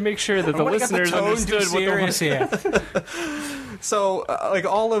wanted to make sure that the listeners understood what the was here. So, like,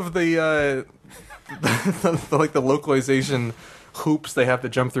 all of the the localization hoops they have to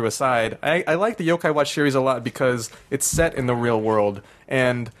jump through aside, I like the Yokai Watch series a lot because it's set in the real world,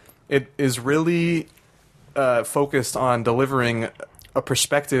 and it is really focused on delivering a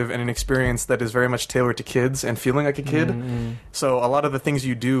perspective and an experience that is very much tailored to kids and feeling like a kid. So a lot of the things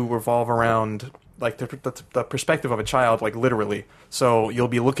you do revolve around like the perspective of a child, like literally. So you'll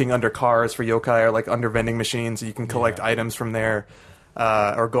be looking under cars for yokai, or like under vending machines, and you can collect items from there,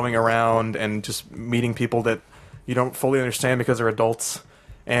 or going around and just meeting people that you don't fully understand because they're adults.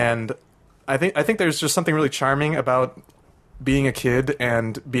 And I think there's just something really charming about being a kid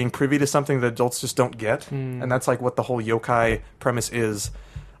and being privy to something that adults just don't get. And that's like what the whole yokai premise is.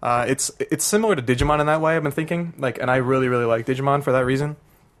 It's similar to Digimon in that way, I've been thinking. And I really, really like Digimon for that reason.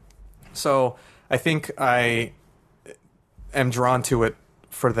 So I think I am drawn to it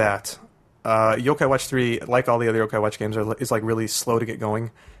for that. Yokai Watch 3, like all the other Yokai Watch games, is like really slow to get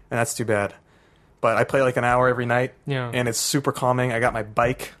going. and that's too bad. But I play like an hour every night, Yeah. and it's super calming. I got my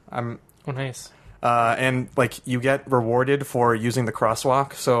bike. Oh, nice. And like you get rewarded for using the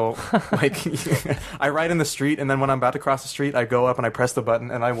crosswalk. So like I ride in the street, and then when I'm about to cross the street, I go up and I press the button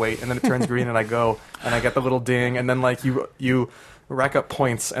and I wait, and then it turns green and I go and I get the little ding, and then like you rack up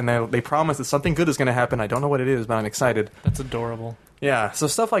points, and then they promise that something good is going to happen. I don't know what it is, but I'm excited. That's adorable. Yeah, so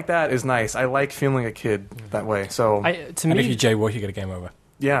stuff like that is nice. I like feeling a kid that way. So To And me, if you jaywalk, you get a game over.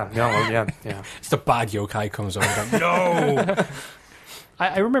 yeah, yeah. It's the bad yokai comes over and goes, no!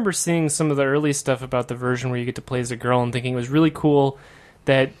 I remember seeing some of the early stuff about the version where you get to play as a girl and thinking it was really cool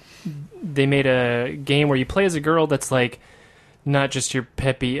that they made a game where you play as a girl that's like not just your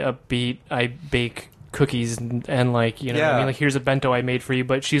peppy, upbeat, I bake cookies and like, you know what I Yeah. mean? Like, here's a bento I made for you,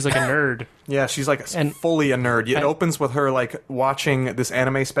 but she's like a nerd. Yeah, she's like And- fully a nerd. It I- opens with her like watching this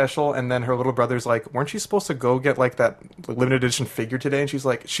anime special, and then her little brother's like, "Weren't you supposed to go get like that limited edition figure today?" And she's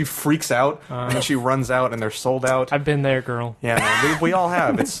like, she freaks out, and then she runs out, and they're sold out. I've been there, girl. Yeah, man, we all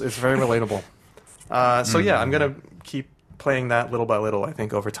have. It's very relatable. So yeah, I'm gonna keep playing that little by little. I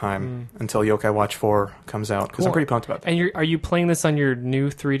think over time until Yokai Watch 4 comes out, because I'm Cool. pretty pumped about that. And are you playing this on your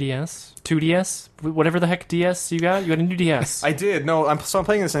new 3DS? 2DS? Whatever the heck DS you got? You got a new DS. I did. No, I'm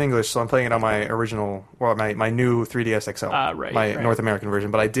playing this in English, so I'm playing it on my original, well, my new 3DS XL, right. North American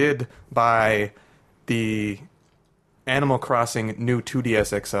version. But I did buy the Animal Crossing new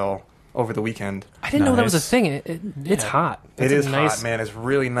 2DS XL over the weekend. I didn't know that was a Nice. thing. It's Yeah. hot. It It's a is nice, hot, man. It's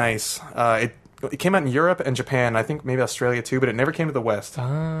really nice. It came out in Europe and Japan, I think maybe Australia too, but it never came to the West.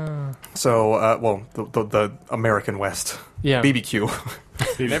 Ah. So, well, the American West. Yeah. BBQ.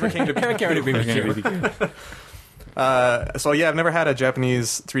 Never came to BBQ. So yeah, I've never had a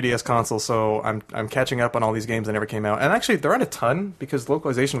Japanese 3DS console, so I'm catching up on all these games that never came out. And actually, there aren't a ton because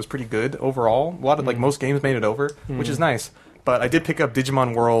localization was pretty good overall. A lot of like most games made it over, which is nice. But I did pick up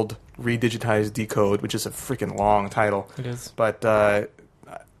Digimon World Redigitized Decode, which is a freaking long title. It is. But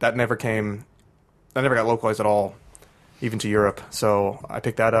that never came. That never got localized at all, even to Europe. So I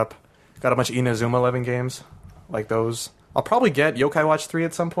picked that up. Got a bunch of Inazuma 11 games, like those. I'll probably get Yokai Watch 3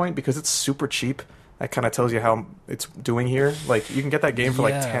 at some point because it's super cheap. That kind of tells you how it's doing here. Like, you can get that game for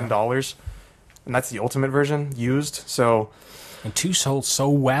like Yeah. $10, and that's the ultimate version used. So, And 2 sold so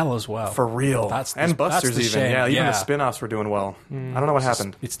well as well. for real. And Busters the even. shame. Yeah, even the spin-offs were doing well. I don't know what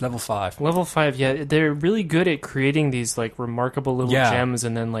happened. It's level 5. Level 5, yeah, they're really good at creating these like remarkable little Yeah. gems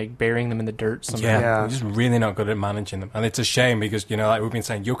and then like burying them in the dirt somehow. Yeah, Yeah. they're just really not good at managing them. And it's a shame because, you know, like we've been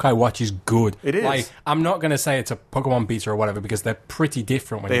saying, Yokai Watch is good. It is. Like, I'm not going to say it's a Pokemon beta or whatever because they're pretty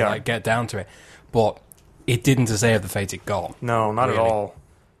different when They you are. like get down to it. But it didn't deserve the fate it got. No, not at Really. all.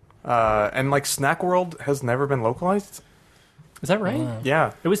 And like Snack World has never been localized. Is that right?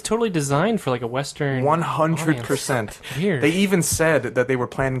 Yeah. It was totally designed for like a Western 100%. Weird. They even said that they were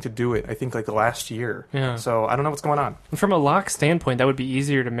planning to do it, I think, like last year. Yeah. So I don't know what's going on. From a lock standpoint, that would be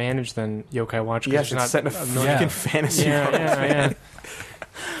easier to manage than Yokai Watch. 'cause Yeah, it's it's set in a freaking Yeah. fantasy yeah, world. yeah.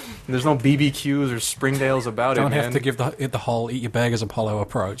 There's no BBQs or Springdales about Don't it, have man. to give the whole eat your burgers Apollo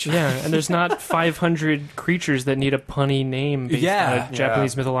approach. Yeah, and there's not 500 creatures that need a punny name based on Yeah. a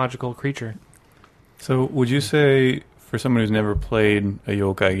Japanese mythological creature. So, would you say, for someone who's never played a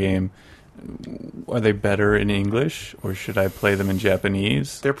yokai game, are they better in English, or should I play them in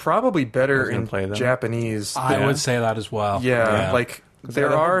Japanese? They're probably I better was gonna in play them. Japanese. I Yeah. would say that as well. Yeah, like there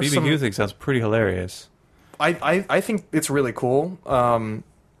That are BBQ some. thing sounds pretty hilarious. I think it's really cool,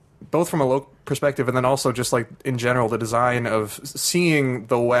 both from a local perspective and then also just like in general, the design of seeing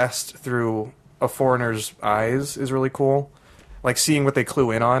the West through a foreigner's eyes is really cool. Like seeing what they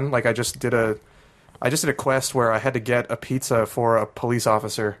clue in on. Like I just did a quest where I had to get a pizza for a police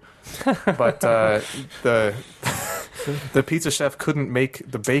officer, but the pizza chef couldn't make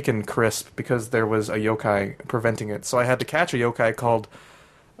the bacon crisp because there was a yokai preventing it. So I had to catch a yokai called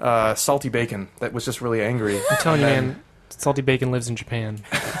Salty Bacon that was just really angry. I'm telling you, And man, salty bacon lives in Japan.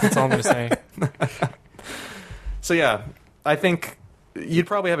 That's all I'm going to say. So yeah, I think you'd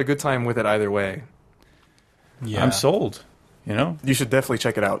probably have a good time with it either way. Yeah. I'm sold. You know, You should definitely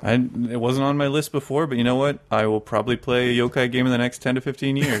check it out. it wasn't on my list before, but you know what? I will probably play a yokai game in the next 10 to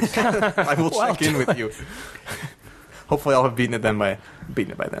 15 years. I will check in with you. Hopefully, I'll have beaten it by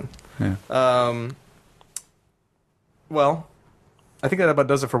then. Yeah. Well, I think that about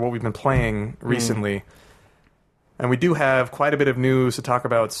does it for what we've been playing recently. And we do have quite a bit of news to talk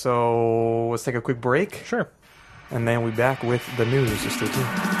about, so let's take a quick break, Sure. and then we'll be back with the news. Just stay tuned.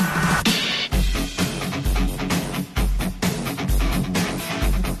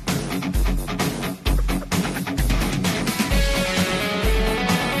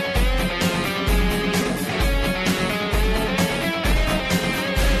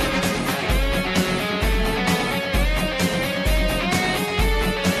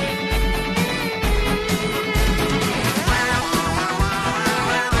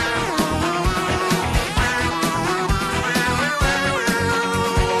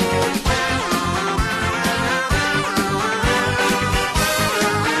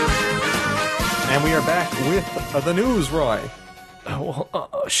 And we are back with the news, Roy. Oh,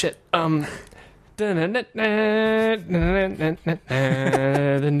 well, shit. The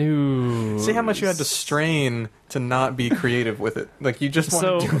news. See how much you had to strain to not be creative with it. Like, you just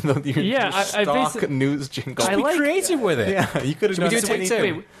want to do your stock news jingle. I like creative with it. Yeah, you could have done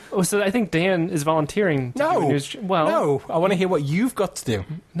anything. Wait, so I think Dan is volunteering to do a news. No, I want to hear what you've got to do.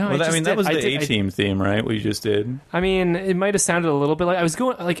 No, well, I mean, that was the A-Team theme, right? What you just did. I mean, it might have sounded a little bit like I was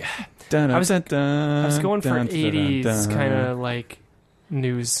going like I was going for 80s kind of like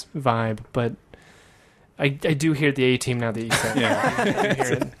news vibe, but I do hear the A-Team now that you said it. I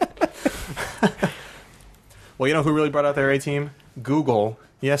hear it. Well, you know who really brought out their A-Team? Google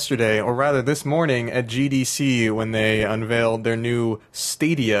yesterday, or rather this morning at GDC when they unveiled their new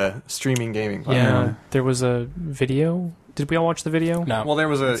Stadia streaming gaming platform. Yeah, there was a video. Did we all watch the video? No. Well, there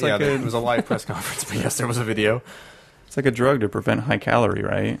was it was a live press conference, but yes, there was a video. It's like a drug to prevent high calorie,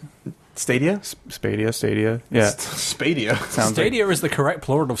 right? Stadia? Stadia. Yeah. Stadia. Stadia is the correct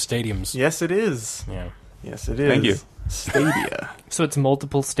plural of stadiums. Yes, it is. Yeah. Yes, it is. Thank you. Stadia. So it's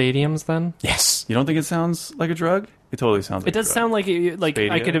multiple stadiums then? Yes. You don't think it sounds like a drug? It totally sounds like It does sound like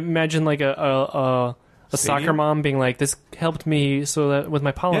Stadia? I could imagine like a soccer mom being like, this helped me so that with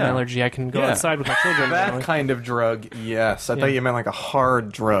my pollen allergy I can go outside with my children. That kind of drug, yes. I thought you meant like a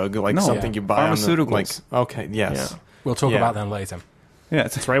hard drug, like something you buy pharmaceuticals. Okay, yes. Yeah. We'll talk about them later. Yeah,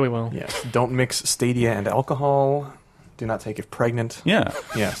 That's right, we will. Yes. Don't mix Stadia and alcohol. Do not take if pregnant. Yeah.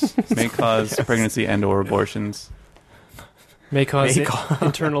 Yes. May cause pregnancy and or abortions. May cause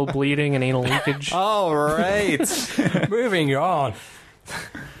internal bleeding and anal leakage. All right. Moving on.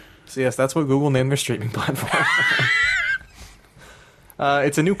 So yes, that's what Google named their streaming platform.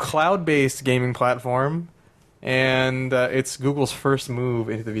 It's a new cloud-based gaming platform, and it's Google's first move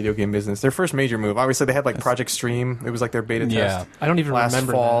into the video game business. Their first major move. Obviously, they had like Project Stream. It was like their beta test. I don't even last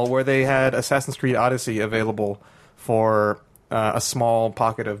remember fall, that. where they had Assassin's Creed Odyssey available for a small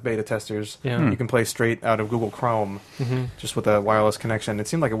pocket of beta testers. Yeah. You can play straight out of Google Chrome, just with a wireless connection. It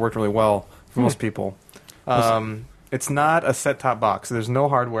seemed like it worked really well for most people. It's not a set-top box. So there's no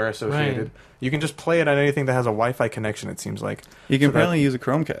hardware associated. Right. You can just play it on anything that has a Wi-Fi connection, it seems like. You can apparently use a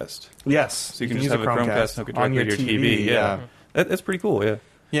Chromecast. Yes. So you can just have a Chromecast hook it on directly to your TV. Yeah. That's pretty cool, yeah.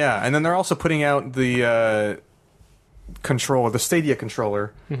 Yeah, and then they're also putting out the controller, the Stadia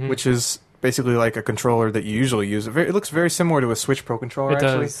controller, which is basically like a controller that you usually use. It looks very similar to a Switch Pro controller,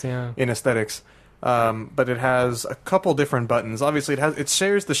 in aesthetics. But it has a couple different buttons. Obviously, it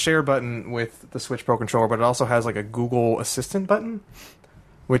shares the share button with the Switch Pro controller, but it also has like a Google Assistant button,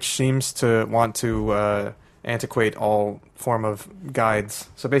 which seems to want to antiquate all form of guides.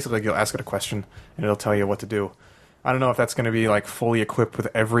 So basically, you'll ask it a question, and it'll tell you what to do. I don't know if that's going to be like fully equipped with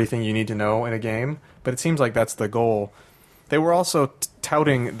everything you need to know in a game, but it seems like that's the goal. They were also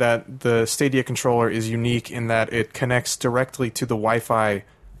touting that the Stadia controller is unique in that it connects directly to the Wi-Fi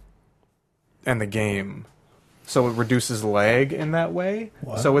and the game, so it reduces lag in that way.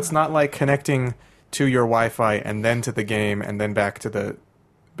 What? So it's not like connecting to your Wi-Fi and then to the game and then back to the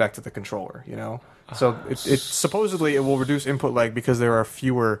controller. You know, so it supposedly it will reduce input lag because there are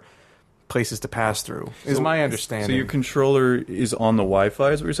fewer places to pass through. Is my understanding. So your controller is on the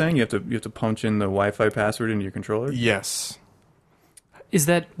Wi-Fi, is what you're saying? You have to punch in the Wi-Fi password into your controller? Yes.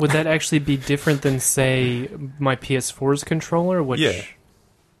 Would that actually be different than, say, my PS4's controller? Which, yeah.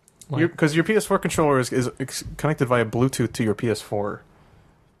 Because your PS4 controller is connected via Bluetooth to your PS4.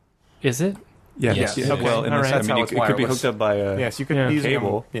 Is it? Yeah. Yes. Yeah. Okay. Well, in All this, right. I mean, it could be hooked up by a yes, you could use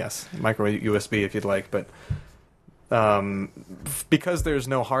cable. Yes, micro USB if you'd like, but because there's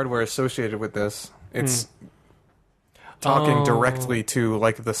no hardware associated with this, it's talking directly to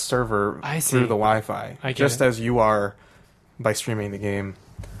like the server through the Wi-Fi, just as you are by streaming the game.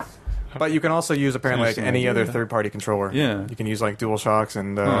 But you can also use apparently like any other third-party controller. Yeah, you can use like DualShocks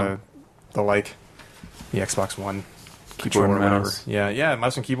and the Xbox One keyboard and mouse. Yeah,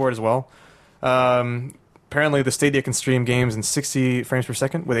 mouse and keyboard as well. Apparently, the Stadia can stream games in 60 frames per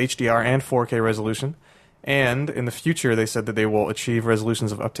second with HDR and 4K resolution. And in the future, they said that they will achieve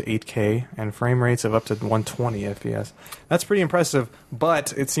resolutions of up to 8K and frame rates of up to 120 FPS. That's pretty impressive,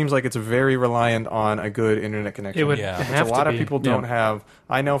 but it seems like it's very reliant on a good internet connection. It would which have a lot to of be. people don't have.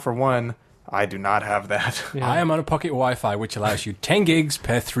 I know for one, I do not have that. Yeah. I am on a pocket Wi-Fi, which allows you 10 gigs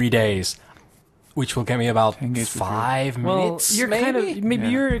per 3 days, which will get me about 5 minutes. You're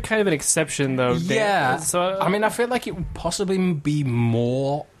you're kind of an exception, though. Dan. Yeah. So I mean, I feel like it would possibly be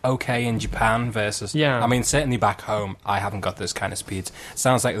more okay in Japan versus. Yeah. I mean, certainly back home, I haven't got those kind of speeds.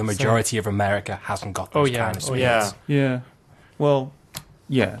 Sounds like the majority of America hasn't got those kind of speeds. Yeah. Well,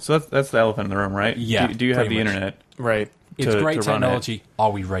 yeah. So that's the elephant in the room, right? Yeah, Do you have pretty the much. internet? Right. It's great to run technology.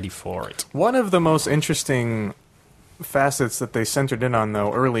 Are we ready for it? One of the most interesting facets that they centered in on,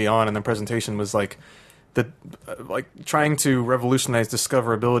 though, early on in the presentation was like trying to revolutionize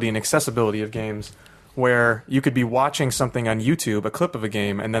discoverability and accessibility of games, where you could be watching something on YouTube, a clip of a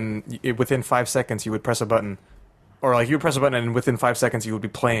game, and then within 5 seconds you would press a button, or like you would press a button and within 5 seconds you would be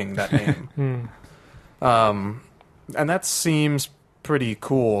playing that game. And that seems pretty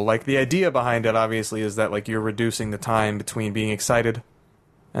cool. Like, the idea behind it obviously is that like you're reducing the time between being excited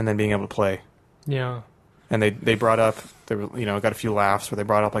and then being able to play. Yeah. And they brought up, got a few laughs where they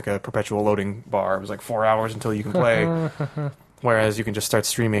brought up like a perpetual loading bar. It was like 4 hours until you can play, whereas you can just start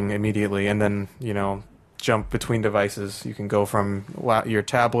streaming immediately and then, jump between devices. You can go from your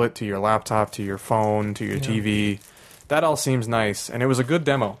tablet to your laptop to your phone to your TV. That all seems nice, and it was a good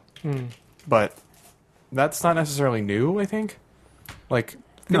demo. But that's not necessarily new, I think. Like,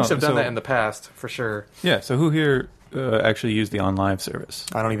 things have done that in the past, for sure. Yeah, so who here actually used the OnLive service?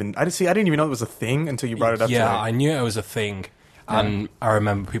 I didn't even know it was a thing until you brought it up Yeah, today. I knew it was a thing. And I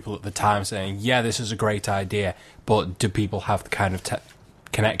remember people at the time saying, yeah, this is a great idea, but do people have the kind of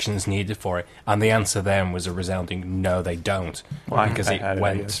connections needed for it? And the answer then was a resounding no, they don't. Well, because it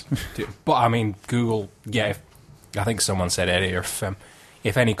went... But, I mean, Google, I think someone said earlier,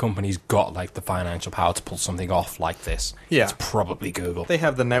 if any company's got like the financial power to pull something off like this, it's probably Google. They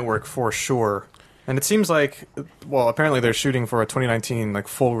have the network for sure. And it seems like, well, apparently they're shooting for a 2019 like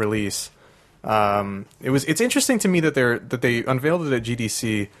full release. It's interesting to me that they unveiled it at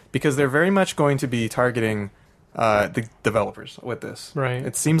GDC, because they're very much going to be targeting the developers with this. Right.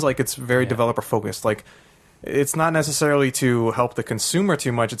 It seems like it's very developer focused. Like, it's not necessarily to help the consumer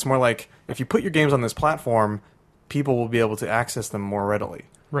too much. It's more like, if you put your games on this platform, people will be able to access them more readily.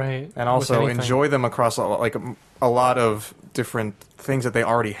 Right. And also enjoy them across a lot of different things that they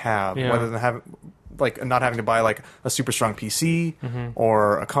already have, rather than not having to buy like a super strong PC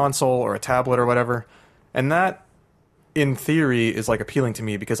or a console or a tablet or whatever. And that, in theory, is like appealing to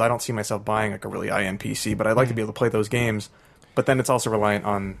me, because I don't see myself buying like a really high-end PC, but I'd like to be able to play those games. But then it's also reliant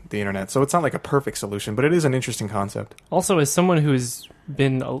on the internet. So it's not like a perfect solution, but it is an interesting concept. Also, as someone who's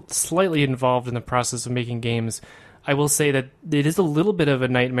been slightly involved in the process of making games, I will say that it is a little bit of a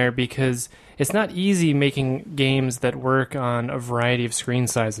nightmare, because it's not easy making games that work on a variety of screen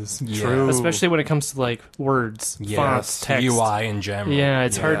sizes. Yeah. True. Especially when it comes to like words, fonts, text, UI in general. Yeah,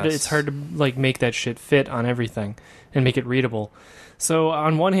 it's hard to like make that shit fit on everything and make it readable. So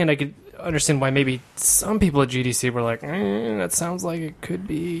on one hand, I could understand why maybe some people at GDC were like, that sounds like it could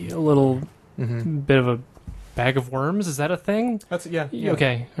be a little bit of a bag of worms. Is that a thing? That's yeah.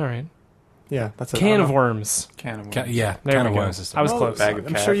 Okay, all right. Yeah, that's a Can of worms. Can of There we go. worms. I was close. Bag of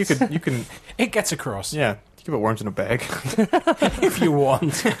cats. I'm sure you can. It gets across. Yeah, you can put worms in a bag if you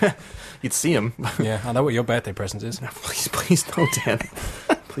want. You'd see them. Yeah, I know what your birthday present is. Please no, Dan.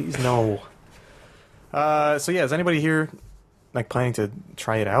 Please no. So yeah, is anybody here like planning to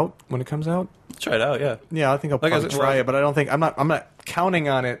try it out when it comes out? Try it out, yeah. Yeah, I think I'll probably try it, but I don't think I'm not counting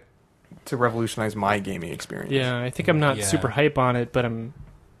on it to revolutionize my gaming experience. Yeah, I think I'm not super hype on it, but I'm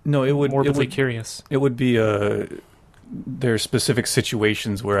morbidly curious. It would be there are specific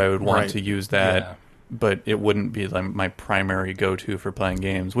situations where I would want to use that, but it wouldn't be like my primary go-to for playing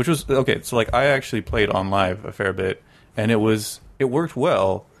games. Which was okay. So like I actually played OnLive a fair bit, and it worked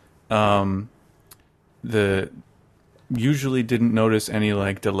well. Usually didn't notice any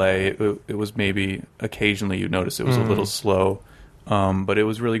like delay. It was maybe occasionally you'd notice it was a little slow, but it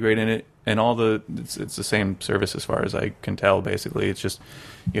was really great in it. And it's the same service as far as I can tell. Basically, it's just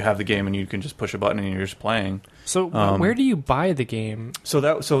you have the game and you can just push a button and you're just playing. So where do you buy the game? So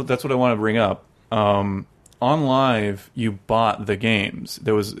that's what I want to bring up. OnLive, you bought the games.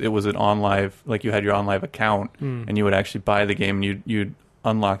 It was an OnLive, like you had your OnLive account, and you would actually buy the game. And you'd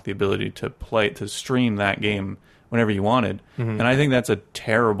unlock the ability to stream that game whenever you wanted. And I think that's a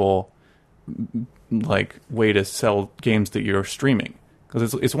terrible like way to sell games that you're streaming.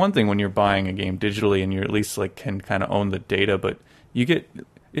 Because it's one thing when you're buying a game digitally and you at least like can kind of own the data, but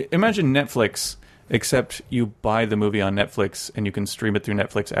imagine Netflix, except you buy the movie on Netflix and you can stream it through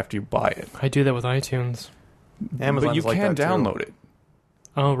Netflix after you buy it. I do that with iTunes. Amazon's but you like can that download too. it.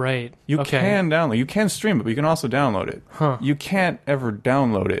 Oh, right. You can download. You can stream it, but you can also download it. Huh. You can't ever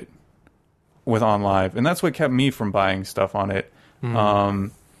download it with OnLive, and that's what kept me from buying stuff on it.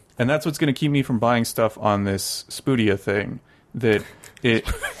 And that's what's going to keep me from buying stuff on this SPOODIA thing. That it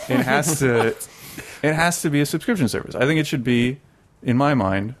has to be a subscription service. I think it should be, in my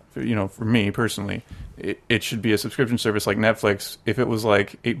mind, for me personally, it should be a subscription service like Netflix. If it was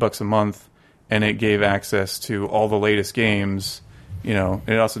like $8 a month and it gave access to all the latest games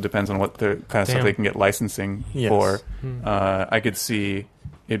it also depends on what the kind of stuff Damn. they can get licensing for. I could see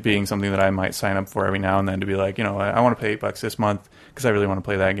it being something that I might sign up for every now and then to be like, I want to pay $8 this month because I really want to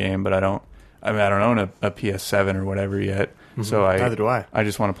play that game, but I don't own a PS7 or whatever yet. So Neither do I. I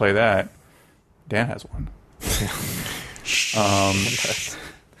just want to play that. Dan has one.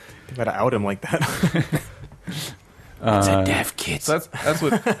 You gotta out him like that. It's a dev kit. So that's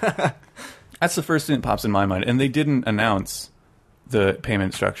what that's the first thing that pops in my mind. And they didn't announce the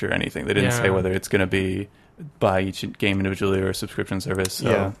payment structure or anything. They didn't say whether it's going to be buy each game individually or a subscription service. So.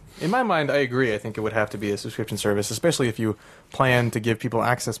 Yeah. In my mind, I agree. I think it would have to be a subscription service, especially if you plan to give people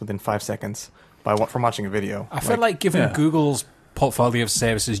access within 5 seconds from watching a video. I feel like given Google's portfolio of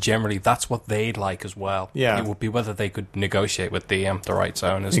services generally, that's what they'd like as well. Yeah. It would be whether they could negotiate with the rights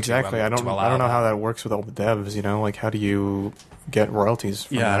owners. Exactly. I don't know how that works with all the devs, like how do you get royalties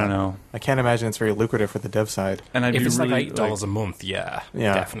from that? I don't know. I can't imagine it's very lucrative for the dev side. And if it's really, like $8 a month,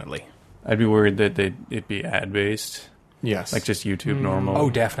 definitely. I'd be worried that it'd be ad-based. Yes. Like just YouTube normal. Oh,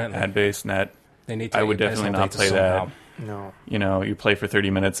 definitely. Ad-based, and that they need to I would definitely not play somehow. that. No. You play for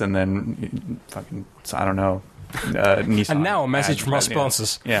 30 minutes and then I don't know. Nissan and now a message from our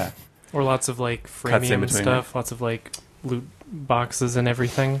sponsors. Yeah. Or lots of freemium stuff, lots of loot boxes and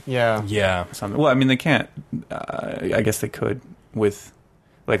everything. Yeah. Well, I mean, they can't. I guess they could with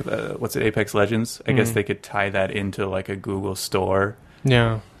what's it, Apex Legends. I guess they could tie that into a Google store.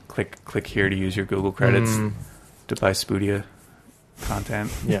 Yeah. Click here to use your Google credits to buy SPOODIA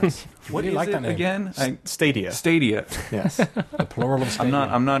content. Yes. What do you is like it that name? Again? Stadia. Yes. The plural of Stadia.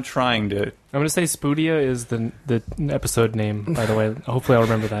 I'm not trying to. I'm going to say SPOODIA is the episode name, by the way. Hopefully I'll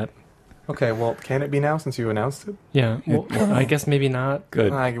remember that. Okay, well, can it be now since you announced it? Yeah. Well, I guess maybe not.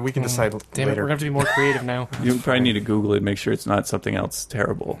 Good. We can decide Damn later. it, we're going to have to be more creative now. You probably need to Google it, make sure it's not something else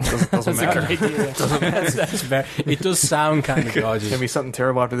terrible. Doesn't matter. A great idea. That's very, it does sound kind of It's gorgeous. going to be something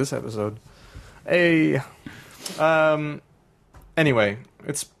terrible after this episode. Anyway,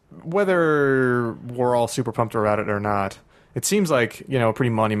 it's whether we're all super pumped about it or not. It seems like, a pretty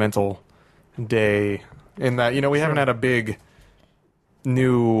monumental day in that, we haven't had a big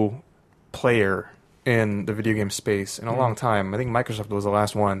new player in the video game space in a long time. I think Microsoft was the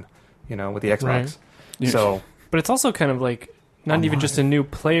last one, with the Xbox. Right. So, but it's also kind of not even just a new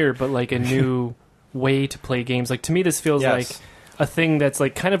player, but a new way to play games. To me, this feels like a thing that's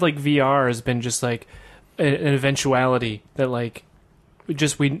kind of like VR has been just an eventuality that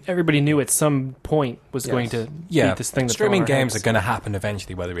everybody knew at some point was going to beat this thing. Streaming games are going to happen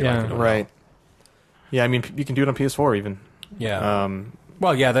eventually, whether we like it or not. Yeah, I mean, you can do it on PS4 even. Yeah.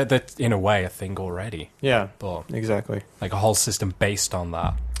 Well, yeah, that's in a way a thing already. Yeah, but exactly. A whole system based on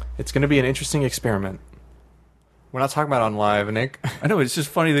that. It's going to be an interesting experiment. We're not talking about on live, Nick. I know, it's just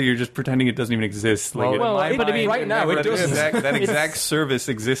funny that you're just pretending it doesn't even exist. Right now it doesn't. That exact service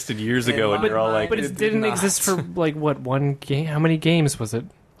existed years ago, and you're all like... But it didn't exist for, one game? How many games was it?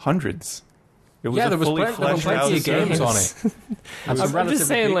 Hundreds. It was there was plenty of games on it. I'm just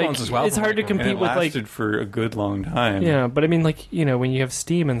saying, it's hard to compete with, it lasted for a good long time. Yeah, but I mean, when you have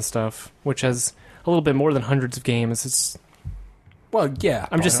Steam and stuff, which has a little bit more than hundreds of games, it's... Well, yeah.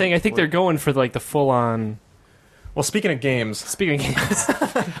 I'm just saying, I think they're going for, the full-on... Well, speaking of games...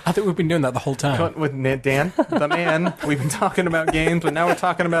 I think we've been doing that the whole time. With Dan, the man, we've been talking about games, but now we're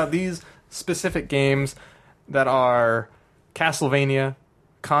talking about these specific games that are Castlevania,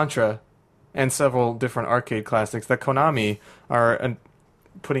 Contra, and several different arcade classics that Konami are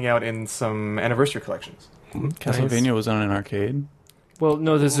putting out in some anniversary collections. Castlevania was on an arcade? Well,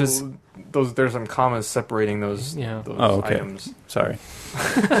 no, this is... There's some commas separating those items. Sorry.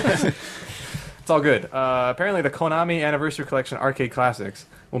 It's all good. Apparently, the Konami Anniversary Collection Arcade Classics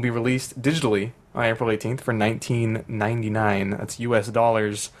will be released digitally on April 18th for $19.99. That's US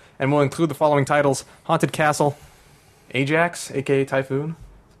dollars. And will include the following titles: Haunted Castle, Ajax, a.k.a. Typhoon.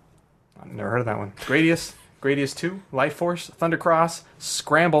 I've never heard of that one. Gradius, Gradius 2, Life Force, Thundercross,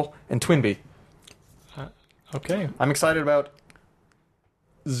 Scramble, and Twinbee. Okay. I'm excited about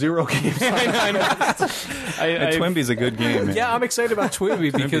 0 games. I know. Twinbee's a good game, man. Yeah, I'm excited about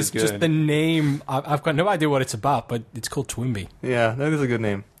Twinbee because just the name, I've got no idea what it's about, but it's called Twinbee. Yeah, that is a good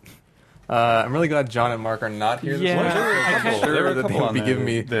name. I'm really glad John and Mark are not here this morning. I'm sure that they would be giving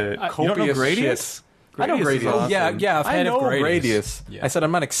me the copious Gradius? I know Gradius. Oh, yeah, I've heard of Gradius. Yeah. I said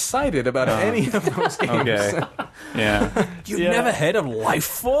I'm not excited about any of those games. Okay. Yeah. You've never heard of Life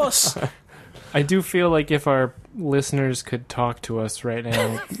Force? I do feel like if our listeners could talk to us right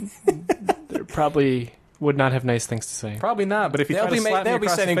now, they probably would not have nice things to say. Probably not, but if you try to slap me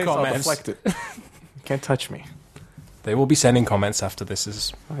across the face, I'll deflect it. You can't touch me. They will be sending comments after this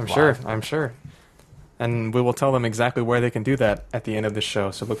is I'm sure. And we will tell them exactly where they can do that at the end of the show,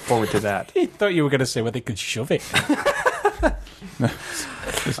 so look forward to that. I thought you were going to say where they could shove it. This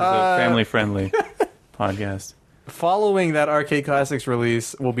is a family-friendly podcast. Following that Arcade Classics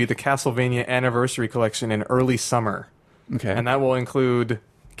release will be the Castlevania Anniversary Collection in early summer. Okay. And that will include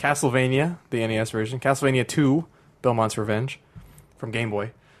Castlevania, the NES version, Castlevania 2, Belmont's Revenge, from Game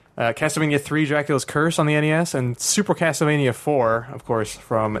Boy, Castlevania 3, Dracula's Curse on the NES, and Super Castlevania 4, of course,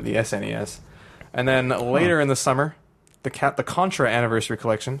 from the SNES. And then later in the summer, the Contra Anniversary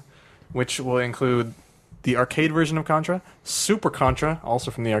Collection, which will include the arcade version of Contra, Super Contra,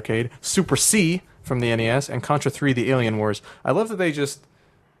 also from the arcade, Super C from the NES, and Contra 3, The Alien Wars. I love that they just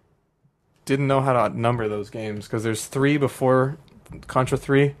didn't know how to number those games, because there's 3 before Contra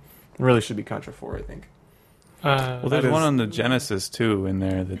 3. It really should be Contra 4, I think. Well, there's one on the Genesis, too, in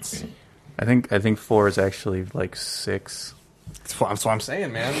there that's... I think 4 is actually, like, 6. That's what I'm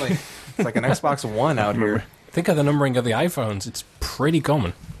saying, man. Like, it's like an Xbox One out here. Think of the numbering of the iPhones. It's pretty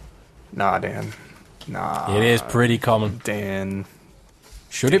common. Nah, Dan. Nah. It is pretty common. Dan.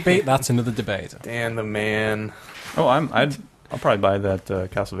 Should it be? That's another debate. Dan the man. Oh, I'll probably buy that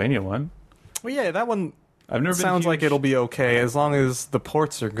Castlevania one. Well, yeah, that one I've never sounds like it'll be okay as long as the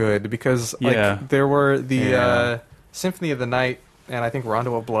ports are good, because like there were the Symphony of the Night and I think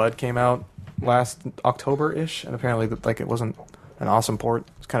Rondo of Blood came out last October-ish, and apparently like it wasn't an awesome port.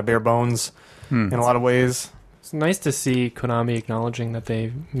 It's kind of bare bones in a lot of ways. It's nice to see Konami acknowledging that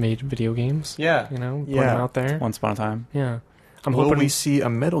they made video games. Yeah. You know, put them out there. Once upon a time. Yeah. Will we see a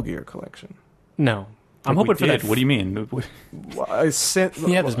Metal Gear collection? No. I'm hoping for that. What do you mean? Yeah,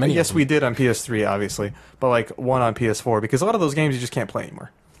 there's many. Yes, we did on PS3, obviously, but like one on PS4, because a lot of those games you just can't play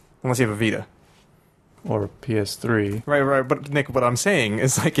anymore unless you have a Vita or PS3. Right. But Nick, what I'm saying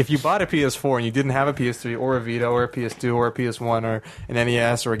is, like, if you bought a PS4 and you didn't have a PS3 or a Vita or a PS2 or a PS1 or an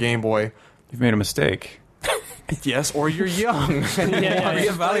NES or a Game Boy, you've made a mistake. Yes, or you're young.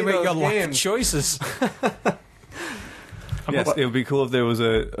 Reevaluate your life choices. Yes, it would be cool if there was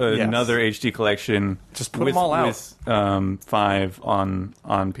another HD collection. Just put them all out. With 5 on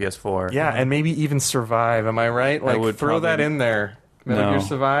PS4. Yeah, and maybe even Survive. Am I right? Like, would throw that in there. Metal Gear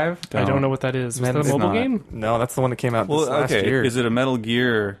Survive. I don't know what that is. Is that a mobile game? No, that's the one that came out last year. Is it a Metal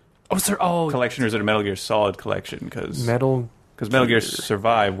Gear collection, or is it a Metal Gear Solid collection? Because Metal Gear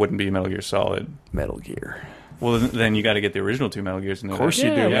Survive wouldn't be Metal Gear Solid. Metal Gear. Well, then you got to get the original 2 Metal Gears. Of course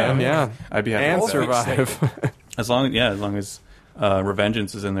you do. Yeah. I'd be happy. And Survive. As long as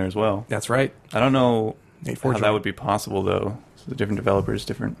Revengeance is in there as well. That's right. I don't know how that would be possible, though. So the different developers,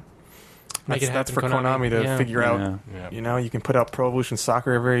 different... That's for Konami to figure out. Yeah. You know, you can put out Pro Evolution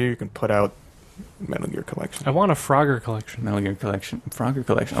Soccer every year. You can put out Metal Gear Collection. I want a Frogger collection. Metal Gear Collection. Frogger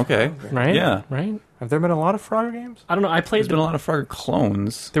Collection. Okay. Right? Yeah. Right? Have there been a lot of Frogger games? I don't know. There's been a lot of Frogger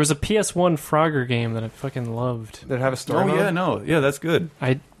clones. There was a PS1 Frogger game that I fucking loved. Did it have a story mode? Yeah, that's good.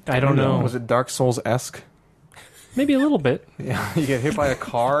 I don't know. Was it Dark Souls-esque? Maybe a little bit. Yeah, you get hit by a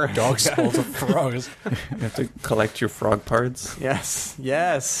car. Dark Souls of frogs. You have to collect your frog parts. Yes.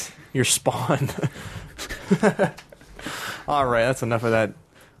 Your spawn. All right, that's enough of that.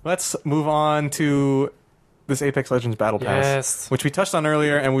 Let's move on to this Apex Legends Battle Pass, which we touched on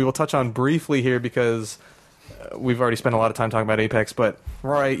earlier, and we will touch on briefly here because we've already spent a lot of time talking about Apex. But,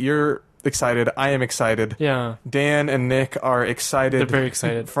 Roy, you're excited. I am excited. Yeah. Dan and Nick are excited. They're very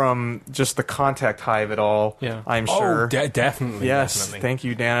excited. From just the contact high of it all, yeah. I'm sure. Definitely. Yes, definitely. Thank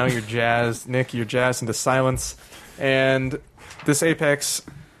you, Dan. I know you're jazzed. Nick, you're jazzed into silence. And this Apex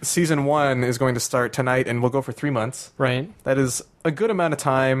Season 1 is going to start tonight and will go for 3 months. Right. That is a good amount of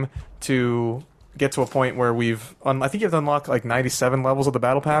time to get to a point where I think you have to unlock like 97 levels of the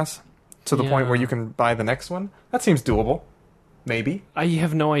Battle Pass to the point where you can buy the next one. That seems doable. Maybe. I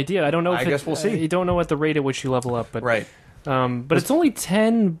have no idea. I don't know. I guess we'll see. You don't know at the rate at which you level up, but right. But it's only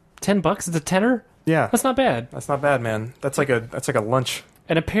 $10. It's a tenner. Yeah, that's not bad. That's not bad, man. That's like a lunch.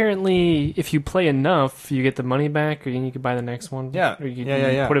 And apparently, if you play enough, you get the money back, or you can buy the next one. Yeah, or you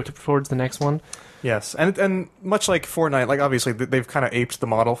can put it towards the next one. Yes, and much like Fortnite, like obviously they've kind of aped the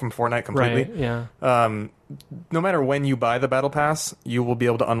model from Fortnite completely. Right, yeah. No matter when you buy the Battle Pass, you will be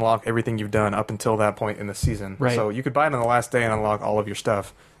able to unlock everything you've done up until that point in the season. Right. So you could buy it on the last day and unlock all of your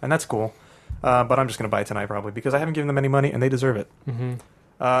stuff, and that's cool. But I'm just going to buy it tonight probably because I haven't given them any money and they deserve it. Mm-hmm.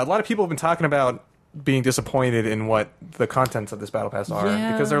 A lot of people have been talking about being disappointed in what the contents of this Battle Pass are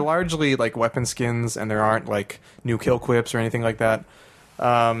because they're largely like weapon skins and there aren't like new kill quips or anything like that.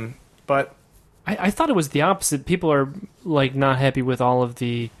 But I thought it was the opposite. People are like not happy with all of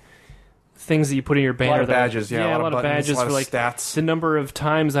the things that you put in your banner. A lot of badges, a lot of badges for like stats. The number of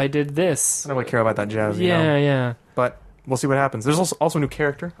times I did this. I don't really care about that jazz. Yeah. But we'll see what happens. There's also a new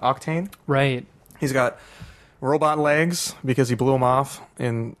character, Octane. Right. He's got robot legs because he blew them off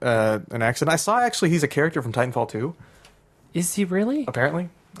in an accident. I saw actually he's a character from Titanfall 2. Is he really? Apparently.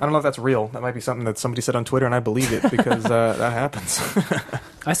 I don't know if that's real. That might be something that somebody said on Twitter, and I believe it because that happens.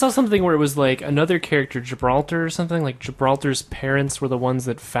 I saw something where it was like another character, Gibraltar or something. Like Gibraltar's parents were the ones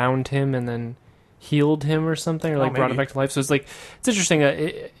that found him and then healed him or something, or like brought him back to life. So it's like, it's interesting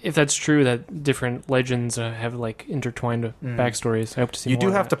that if that's true, that different legends have like intertwined backstories. I hope to see. You more do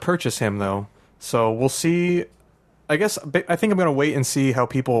of have that. to purchase him though, so we'll see. I think I'm going to wait and see how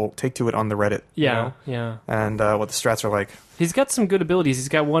people take to it on the Reddit. Yeah, and what the strats are like. He's got some good abilities. He's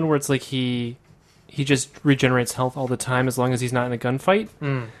got one where it's like he just regenerates health all the time as long as he's not in a gunfight.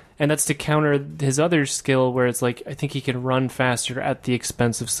 And that's to counter his other skill where it's like, I think he can run faster at the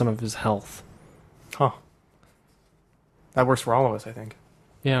expense of some of his health. Huh. That works for all of us, I think.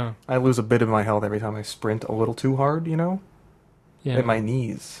 Yeah. I lose a bit of my health every time I sprint a little too hard, Yeah. In my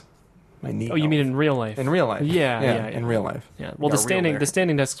knees. My knee. Oh, you mean in real life? In real life. Yeah. In real life. Yeah. Well, Yeah, the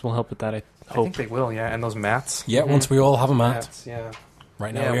standing desks will help with that, I I hope. think they will, yeah. And those mats. Yeah, once we all have a mat. Mats, yeah.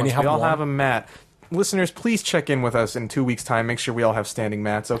 Right now Yeah, we only once have we all one. have a mat. Listeners, please check in with us in 2 weeks' time. Make sure we all have standing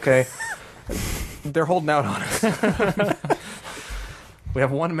mats, okay? They're holding out on us. We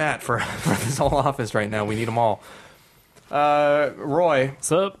have one mat for this whole office right now. We need them all. Roy,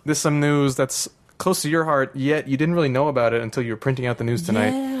 What's up? this is some news that's close to your heart, yet you didn't really know about it until you were printing out the news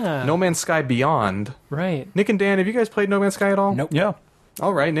tonight. Yeah. No Man's Sky Beyond. Right. Nick and Dan, have you guys played No Man's Sky at all? Nope. Yeah.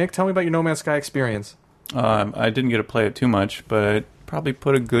 All right, Nick, tell me about your No Man's Sky experience. I didn't get to play it too much, but I probably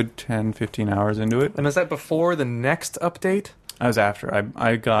put a good 10, 15 hours into it. And is that before the next update? I was after.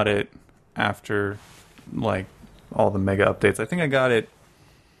 I got it after, like, all the mega updates. I think I got it.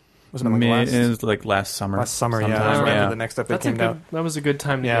 Was it like It was like last summer. last summer? Yeah, sometime, I remember yeah. the next update That's a came good. out. That was a good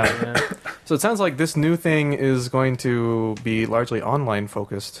time to Yeah. get it. Yeah. So it sounds like this new thing is going to be largely online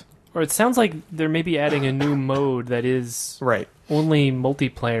focused. Or it sounds like they're maybe adding a new mode that is Right. only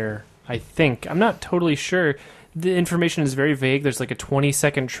multiplayer, I think. I'm not totally sure. The information is very vague. There's like a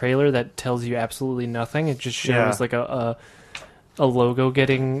 20-second trailer that tells you absolutely nothing. It just shows like a logo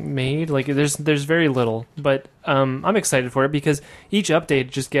getting made. Like there's very little. But I'm excited for it because each update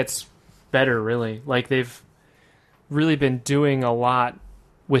just gets better, really. Like they've really been doing a lot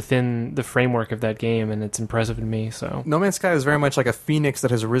within the framework of that game, and it's impressive to me. So No Man's Sky is very much like a phoenix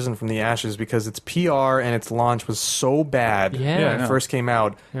that has arisen from the ashes because its PR and its launch was so bad Yeah. when I it know. first came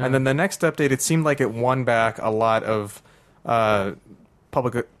out. Yeah. And then the next update, it seemed like it won back a lot of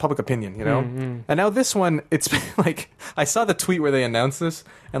public opinion, Mm-hmm. And now this one, it's like, I saw the tweet where they announced this,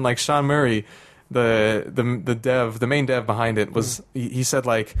 and like Sean Murray, the main dev behind it, was he said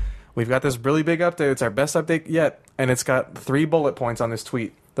like, we've got this really big update, it's our best update yet, and it's got 3 bullet points on this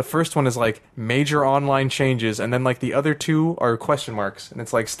tweet. The first one is like major online changes, and then like the other 2 are question marks, and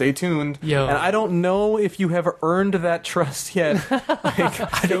it's like stay tuned. Yo. And I don't know if you have earned that trust yet.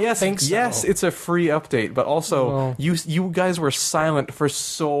 Like, I don't think so. Yes, it's a free update, but also Well- you guys were silent for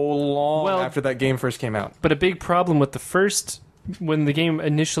so long Well- after that game first came out. But a big problem with the first, when the game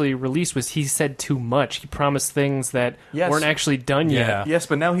initially released, was he said too much. He promised things that Yes. weren't actually done yet. Yeah. Yes,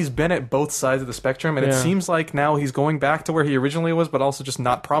 but now he's been at both sides of the spectrum, and it Yeah. seems like now he's going back to where he originally was, but also just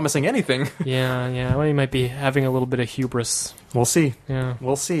not promising anything. Yeah. Well, he might be having a little bit of hubris. We'll see. Yeah.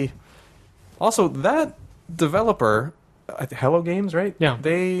 We'll see. Also, that developer, Hello Games, right? Yeah.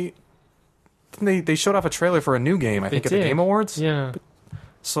 They showed off a trailer for a new game, I think, at the did. Game Awards. Yeah.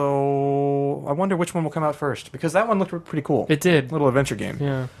 So I wonder which one will come out first, because that one looked pretty cool. It did. Little adventure game.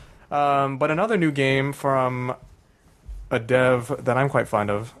 Yeah. But another new game from a dev that I'm quite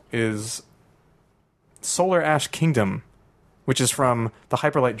fond of is Solar Ash Kingdom, which is from the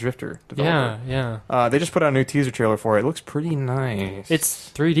Hyperlight Drifter developer. Yeah. They just put out a new teaser trailer for it. It looks pretty nice.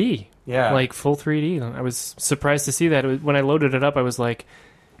 It's 3D. Yeah. Like full 3D. I was surprised to see that. When I loaded it up, I was like,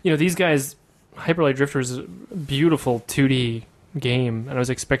 these guys, Hyperlight Drifter is a beautiful 2D game, and I was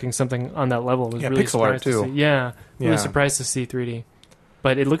expecting something on that level. I was Yeah, really pixel art, surprised to too. see. Yeah. Really Yeah. surprised to see 3D.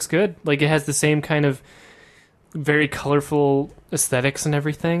 But it looks good. Like it has the same kind of very colorful aesthetics and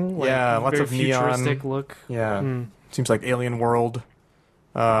everything. Like, Yeah, lots very of neon. futuristic look. Yeah. Mm, Seems like Alien World.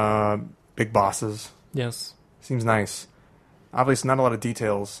 Big bosses. yes. Seems nice. Obviously, not a lot of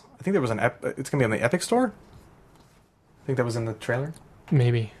details. I think there was it's going to be on the Epic Store? I think that was in the trailer.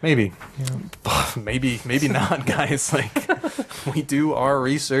 Maybe. Maybe. Yeah. Maybe not, guys. Like, we do our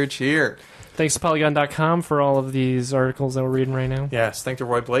research here. Thanks to Polygon.com for all of these articles that we're reading right now. Yes, thank you,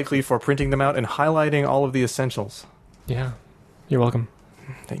 Roy Blakely, for printing them out and highlighting all of the essentials. Yeah. You're welcome.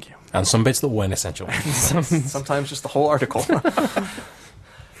 Thank you. And some bits that weren't essential. Sometimes just the whole article.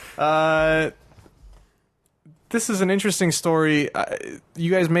 This is an interesting story.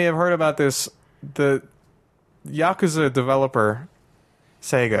 You guys may have heard about this the Yakuza developer,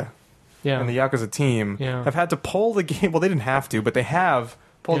 Sega, and the Yakuza team have had to pull the game. Well, they didn't have to, but they have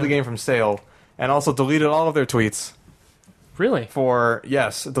pulled the game from sale and also deleted all of their tweets. Really?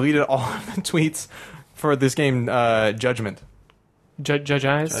 Deleted all of the tweets for this game, Judgment. Judge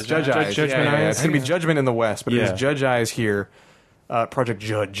Eyes? Judge Eyes. Judgment Eyes? It's going to be Judgment in the West, but it is Judge Eyes here. Project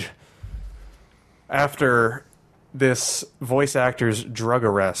Judge. After this voice actor's drug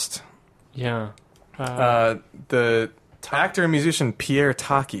arrest. Yeah. The actor and musician Pierre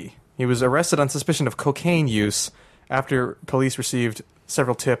Taki, he was arrested on suspicion of cocaine use after police received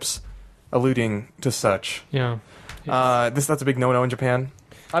several tips alluding to such. Yeah. That's a big no-no in Japan.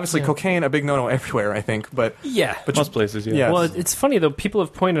 Obviously, cocaine, a big no-no everywhere, I think. But most places, Well, it's funny, though. People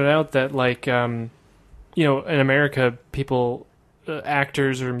have pointed out that, like, in America, people,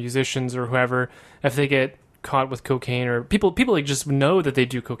 actors or musicians or whoever, if they get caught with cocaine, or people like just know that they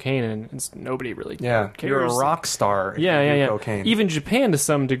do cocaine, and nobody really cares. You're a rock star. Cocaine. Even Japan, to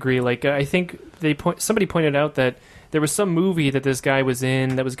some degree, like I think somebody pointed out that there was some movie that this guy was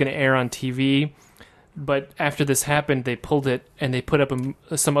in that was going to air on TV, but after this happened, they pulled it and they put up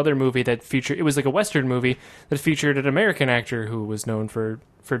some other movie that featured. It was like a Western movie that featured an American actor who was known for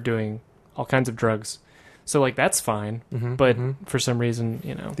doing all kinds of drugs. So like that's fine, but for some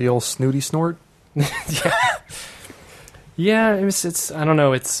reason, the old snooty snort. It's I don't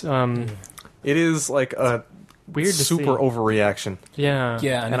know. It's it is like a weird, super overreaction. Yeah,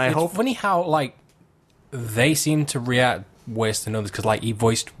 and I hope funny how like they seem to react worse than others because like he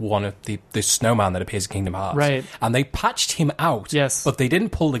voiced one of the snowman that appears in Kingdom Hearts, right? And they patched him out, but they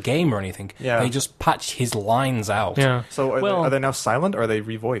didn't pull the game or anything. They just patched his lines out. Yeah. So are they now silent or are they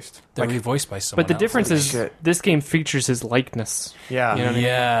revoiced? They're revoiced by someone. But the difference is this game features his likeness. Yeah, you know what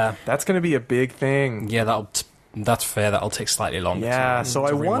I mean? That's going to be a big thing. Yeah, that's fair. That'll take slightly longer. Yeah, so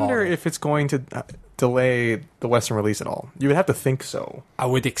I wonder if it's going to delay the Western release at all. You would have to think so. I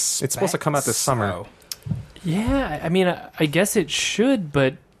would expect it's supposed to come out this summer. Yeah, I mean, I guess it should,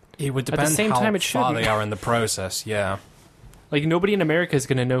 but it would depend at the same time it far they are in the process. Yeah, like nobody in America is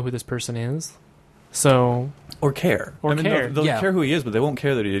going to know who this person is, so or care. They'll care who he is, but they won't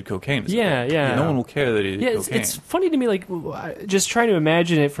care that he did cocaine. No one will care that he did cocaine. It's funny to me, like just trying to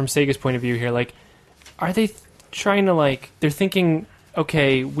imagine it from Sega's point of view here. Like, are they trying to they're thinking,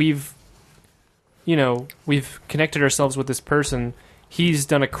 okay, we've connected ourselves with this person. He's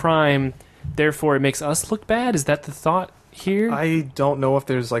done a crime. Therefore, it makes us look bad? Is that the thought here? I don't know if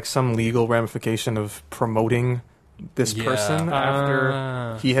there's some legal ramification of promoting this person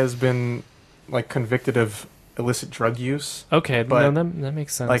after he has been convicted of illicit drug use. Okay, but that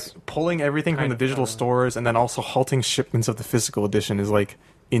makes sense. Pulling everything from the digital stores and then also halting shipments of the physical edition is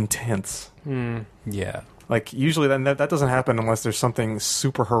intense. Yeah. Usually that doesn't happen unless there's something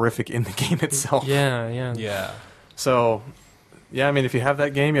super horrific in the game itself. Yeah. So, yeah, I mean, if you have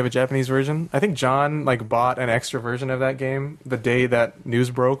that game, you have a Japanese version. I think John bought an extra version of that game the day that news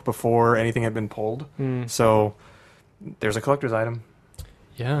broke before anything had been pulled. So there's a collector's item.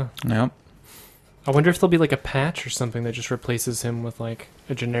 Yeah. Yep. I wonder if there'll be a patch or something that just replaces him with a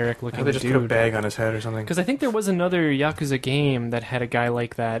generic looking dude. They just put a bag on his head or something. Because I think there was another Yakuza game that had a guy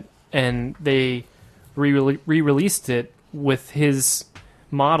like that, and they re-released it with his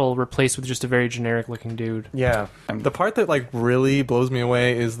model replaced with just a very generic looking dude. Yeah. The part that really blows me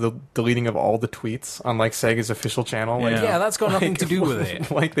away is the deleting of all the tweets on Sega's official channel. Yeah, that's got nothing to do with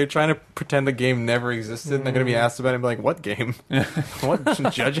it. They're trying to pretend the game never existed and they're going to be asked about it and be like, what game? What?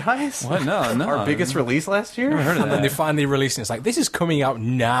 Judge Eyes? What? No. Our biggest release last year? Never heard of and then they finally release it. It's this is coming out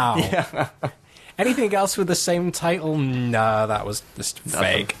now. Yeah. Anything else with the same title? Nah, that was just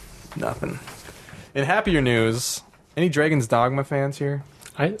fake. Nothing. In happier news, any Dragon's Dogma fans here?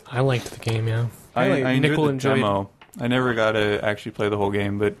 I liked the game, yeah. I enjoyed the demo. I never got to actually play the whole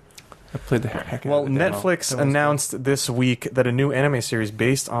game, but I played the heck out of the demo. Netflix announced this week that a new anime series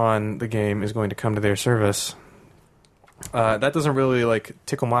based on the game is going to come to their service. That doesn't really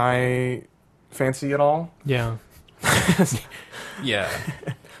tickle my fancy at all. Yeah. Yeah.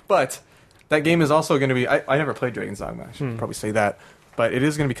 But that game is also going to be... I never played Dragon's Dogma. I should probably say that. But it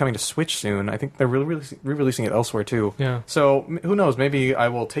is going to be coming to Switch soon. I think they're re-releasing it elsewhere, too. Yeah. So, who knows? Maybe I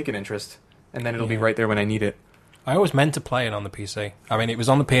will take an interest, and then it'll be right there when I need it. I always meant to play it on the PC. I mean, it was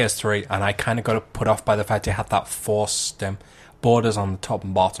on the PS3, and I kind of got put off by the fact it had that forced borders on the top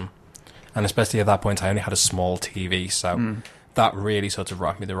and bottom. And especially at that point, I only had a small TV, so that really sort of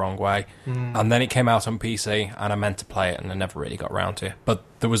rubbed me the wrong way. And then it came out on PC, and I meant to play it, and I never really got around to it. But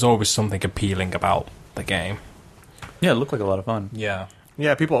there was always something appealing about the game. Yeah, it looked like a lot of fun. Yeah.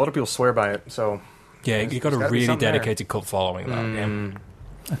 Yeah, a lot of people swear by it, so... Yeah, you got a really dedicated cult following that game.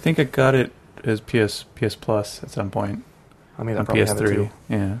 I think I got it as PS Plus at some point. I mean, on that probably have it PS3. too.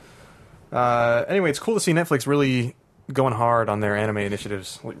 Yeah. Anyway, it's cool to see Netflix really going hard on their anime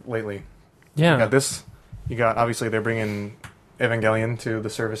initiatives lately. Yeah. You got this. You got, obviously, they're bringing Evangelion to the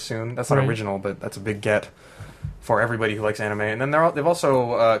service soon. That's not Right. original, but that's a big get for everybody who likes anime. And then they've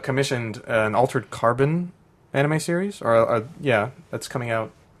also commissioned an Altered Carbon anime series, that's coming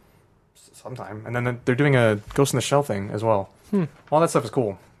out sometime. And then they're doing a Ghost in the Shell thing as well. All that stuff is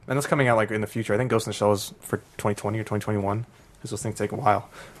cool, and that's coming out like in the future. I think Ghost in the Shell is for 2020 or 2021, because those things take a while.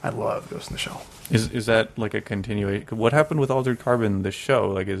 I love Ghost in the Shell. Is that like a continuation? What happened with Altered Carbon, the show?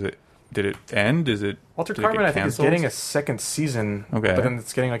 Like, did it end? Altered did it Carbon, get I think, is canceled? getting a second season. Okay. But then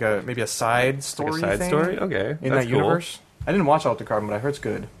it's getting like maybe a side story. Like a side thing story? Okay. in that's that cool. universe. I didn't watch Altered Carbon, but I heard it's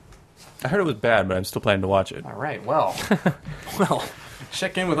good. I heard it was bad, but I'm still planning to watch it. All right, well,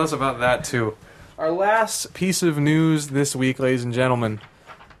 check in with us about that too. Our last piece of news this week, ladies and gentlemen,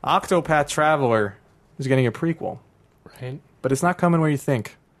 Octopath Traveler is getting a prequel, Right. but it's not coming where you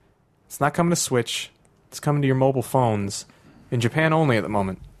think. It's not coming to Switch. It's coming to your mobile phones. In Japan only at the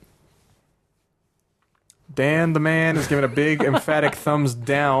moment. Dan the man is giving a big emphatic thumbs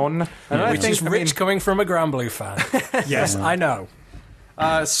down. And I Which think, is rich coming from a Granblue fan. Yes, I know.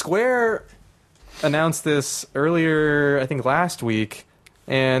 Square announced this earlier, I think last week,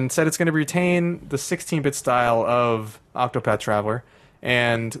 and said it's going to retain the 16-bit style of Octopath Traveler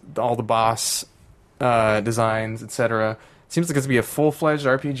and all the boss designs, etc. It seems like it's going to be a full-fledged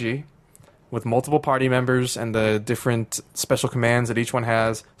RPG with multiple party members and the different special commands that each one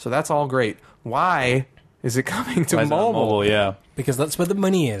has. So that's all great. Why is it coming to Why is it on mobile? Yeah. Because that's where the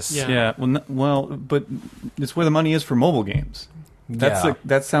money is. Yeah. Yeah. But it's where the money is for mobile games.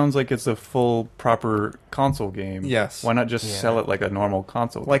 That sounds like it's a full proper console game. Yes. Why not just sell it like a normal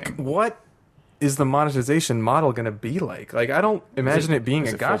console Like, game? what is the monetization model going to be like? Like, I don't imagine it being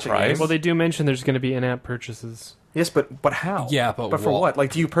is a it full gacha price? game. Well, they do mention there's going to be in-app purchases. Yes, but how? Yeah, but for what? what?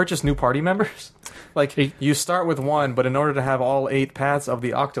 Like, do you purchase new party members? Like, you start with one, but in order to have all 8 paths of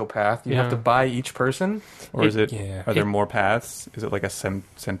the Octopath, you have to buy each person. Or is it? Yeah. Are there more paths? Is it like a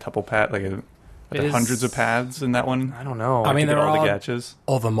centuple path? Like are there It is- hundreds of paths in that one? I don't know. I mean, To get there all the are gachas.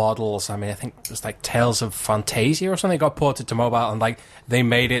 other models. I mean, I think there's like Tales of Fantasia or something got ported to mobile, and like they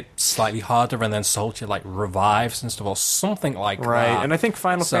made it slightly harder and then sold you like revives and stuff or something like right. that. And I think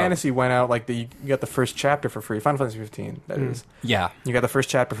Final So- Fantasy went out, like, you got the first chapter for free. Final Fantasy 15, that is. Yeah, You got the first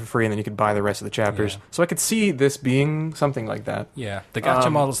chapter for free, and then you could buy the rest of the chapters. Yeah. So I could see this being something like that. yeah. The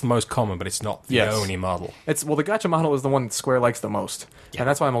gacha model's the most common, but it's not the Yes. only model. The gacha model is the one that Square likes the most. Yeah. And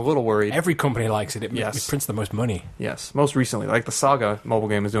that's why I'm a little worried. Every company likes it. It Yes. prints the most money. Yes, most recently, like the Saga mobile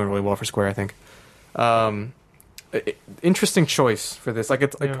game is doing really well for Square, I think. Interesting choice for this. Like,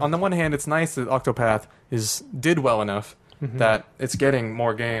 it's like, Yeah. on the one hand, it's nice that Octopath did well enough that it's getting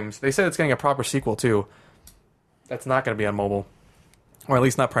more games. They said it's getting a proper sequel too. That's not going to be on mobile, or at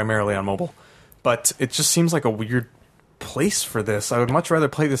least not primarily on mobile. But it just seems like a weird place for this. I would much rather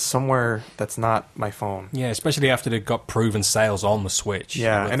play this somewhere that's not my phone. Yeah, especially after they got proven sales on the Switch.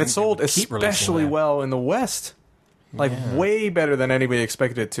 Yeah, I would and it think sold they would keep releasing especially them. well in the West. Like, Yeah. way better than anybody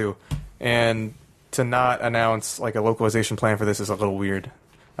expected it to. And to not announce, like, a localization plan for this is a little weird.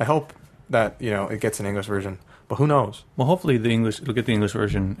 I hope that, it gets an English version. But who knows? Well, hopefully it'll get the English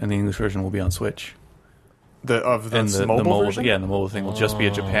version, and the English version will be on Switch. The And mobile version? yeah, the mobile thing will just be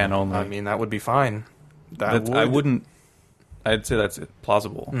a Japan only. I mean, that would be fine. I wouldn't. I'd say that's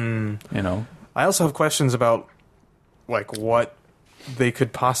plausible. You know, I also have questions about, like, what they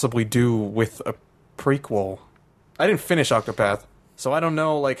could possibly do with a prequel. I didn't finish Octopath, so I don't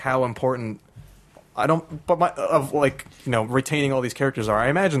know, like, how important. Retaining all these characters are. I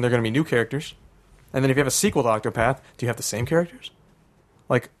imagine they're going to be new characters, and then if you have a sequel to Octopath, do you have the same characters?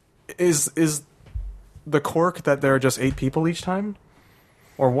 Like, is the quirk that there are just 8 people each time,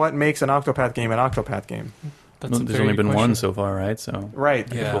 or what makes an Octopath game an Octopath game? That's a there's very only good been question. one so far, right? So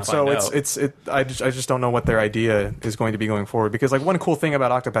Right. Yeah. We'll So find out. I just don't know what their idea is going to be going forward, because, like, one cool thing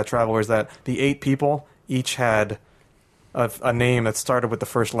about Octopath Traveler is that the 8 people each had a name that started with the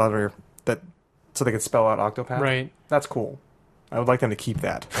first letter, so they could spell out Octopath. Right. That's cool. I would like them to keep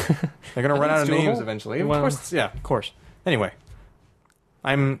that. They're going to run think out of it's names doable. eventually. Well- Of course. Anyway,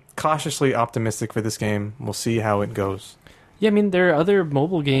 I'm cautiously optimistic for this game. We'll see how it goes. Yeah, I mean, their other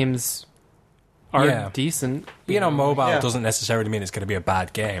mobile games are Yeah. decent. Being on mobile Yeah. doesn't necessarily mean it's going to be a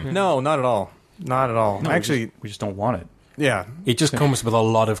bad game. No, not at all. Not at all. No, Actually, we just don't want it. yeah. It just comes with a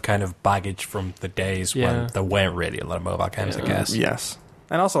lot of kind of baggage from the days Yeah. when there weren't really a lot of mobile games, I guess. Yes.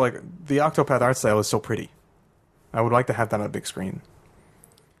 And also, like, the Octopath art style is so pretty. I would like to have that on a big screen.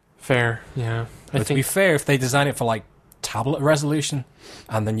 Fair. Yeah. I But to be think fair, if they design it for like tablet resolution,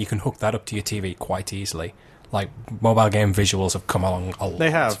 and then you can hook that up to your TV quite easily. Like, mobile game visuals have come along a lot.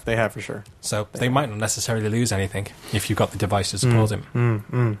 They have for sure. So they might not necessarily lose anything if you've got the device to support it.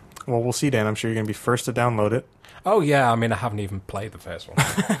 Well, we'll see, Dan. I'm sure you're going to be first to download it. Oh, yeah, I mean, I haven't even played the first one.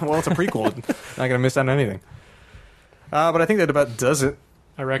 Well, it's a prequel. Not going to miss out on anything. But I think that about does it,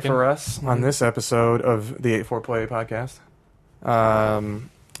 I reckon, for us on this episode of the 8-4 Play podcast.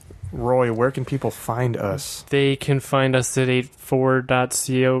 Roy, where can people find us? They can find us at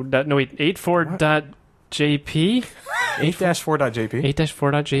 84.jp. 8-4.jp.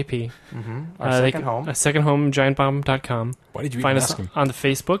 8-4.jp. Our second home. A second home, giantbomb.com. Why did you find even us ask him? on the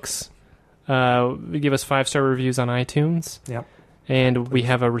Facebooks. Give us 5-star reviews on iTunes. Yep. And we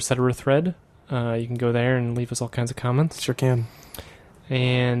have a Resetera thread. You can go there and leave us all kinds of comments. Sure can.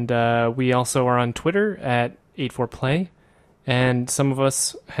 And we also are on Twitter at 84play. And some of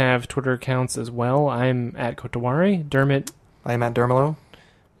us have Twitter accounts as well. I'm at Kotawari. Dermot. I am at Dermalo.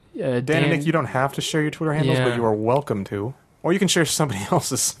 Dan and Nick, you don't have to share your Twitter handles, Yeah. but you are welcome to. Or you can share somebody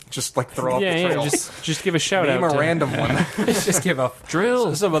else's. Just like throw off the trail. just give a shout Name out. a random one. Just give up.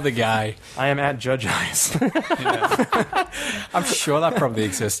 Drill. Some other guy. I am at Judge Eyes. I'm sure that probably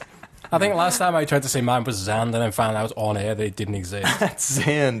exists. I think last time I tried to say mine was Zand, and I found out on air that it didn't exist. That's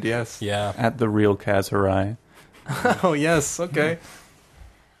Zand, yes. Yeah. At the real Kaz Harai. Oh, yes. Okay.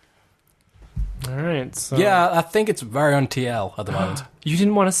 All right. So Yeah, I think it's very on TL at the moment. You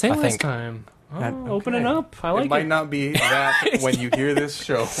didn't want to say I last think. time. Oh, That- open it okay. up. I like It might not be that when you hear this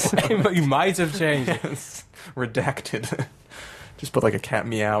show. You might have changed it. It's redacted. Just put like a cat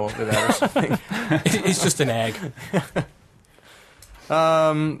meow over that or something. It's just an egg.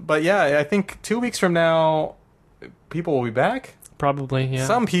 But yeah, I think 2 weeks from now, people will be back. Probably, yeah.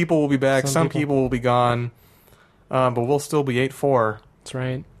 Some people will be back. Some Some people will be gone. But we'll still be 8-4. That's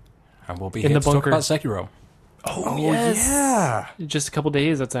right. And we'll be In here the to talk bunker. about Sekiro. Oh, yes. yeah. Just a couple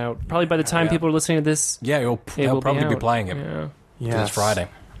days that's out. Probably by the time Yeah. people are listening to this, Yeah, it he'll will probably be out. playing it. Yeah. 'Cause Yes. it's Friday.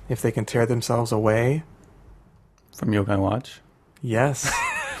 If they can tear themselves away, From Yokai Watch. yes.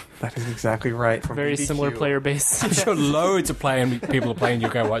 That is exactly right. From Very BBQ. similar player base. I'm sure loads of people are playing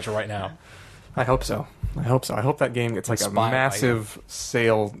UK Watch right now. I hope so. I hope that game gets like a Inspired by massive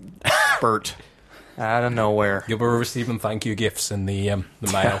sale spurt out of nowhere. You'll be receiving thank you gifts in the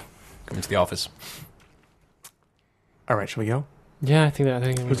mail coming to the office. All right, shall we go? Yeah, I think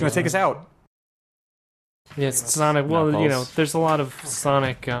Who's going to take us out? Yes, Sonic. Well, Knuckles. there's a lot of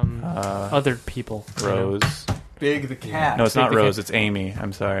Sonic other people. Rose. Big the cat. No, it's not Big the Rose. It's Amy.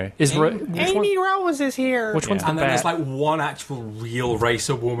 I'm sorry. Is Amy- which one? Rose is here. Which one's And the then there's bat? like one actual real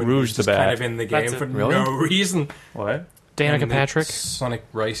racer woman Rouge who's the just kind Bat. of in the That's game it. for Really? no reason. What? Danica In the Patrick. Sonic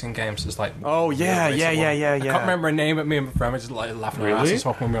racing games is like. Oh, yeah, real yeah, racer yeah, woman. yeah, I yeah. can't remember her name, but me and my friend were just like laughing our Really? asses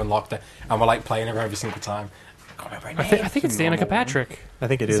off when we unlocked it, and we're like playing her every single time. I can't remember her name. I think it's Danica Patrick. I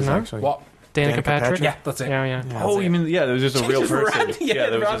think it Is is, it not? actually. What? Danica Danica Patrick. Patrick? Yeah, that's it. Yeah. Oh, you mean there was just a real Just person? ran- yeah,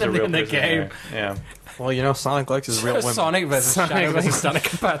 there was just a rather real than the person game. there. Yeah, Well, Sonic likes his real women. Sonic versus Sonic Shadow versus versus-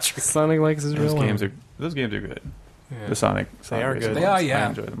 Danica Patrick. Sonic likes his those real games one. are good. Yeah. The Sonic are racing good. They are, ones. yeah. I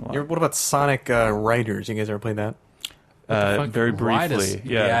enjoy them a lot. What about Sonic Riders? You guys ever played that? fuck? Very briefly, Riders?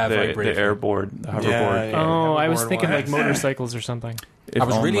 yeah, Yeah, the, very briefly. the airboard, the hoverboard. Yeah. Oh, I was Hoverboard thinking like ones. motorcycles or something. If I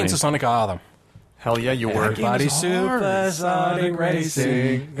was really only. into Sonic R, though. Hell yeah, you were. Everybody's supersonic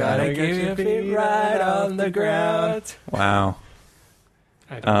racing. Gotta get your feet right on the ground. Wow.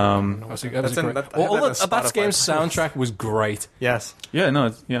 I don't know. That was a That's in- great. that- I have All that in a that game's Spotify soundtrack was great. Yes. Yeah, no,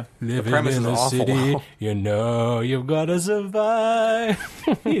 it's Living premise in is the awful. city, you've gotta survive.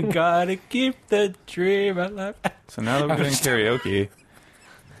 You gotta keep the dream alive. So now that we're doing karaoke,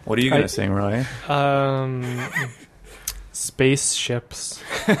 what are you gonna sing, Roy? Spaceships.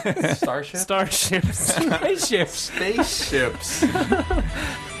 Starship? Starships. Spaceships. Spaceships. Give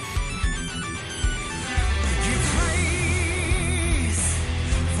praise,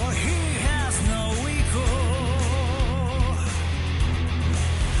 for he has no equal.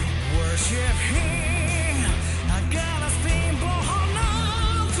 Worship him, I gotta spin born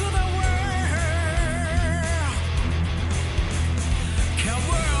out to the world.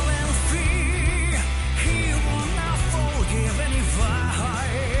 Coward and fear, he will not forgive any vice.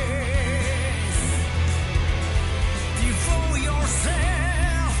 Devote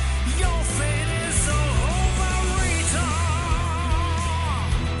yourself, your fate is overwritten.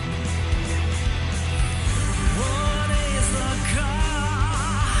 What is the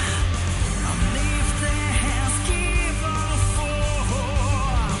God? I'm needing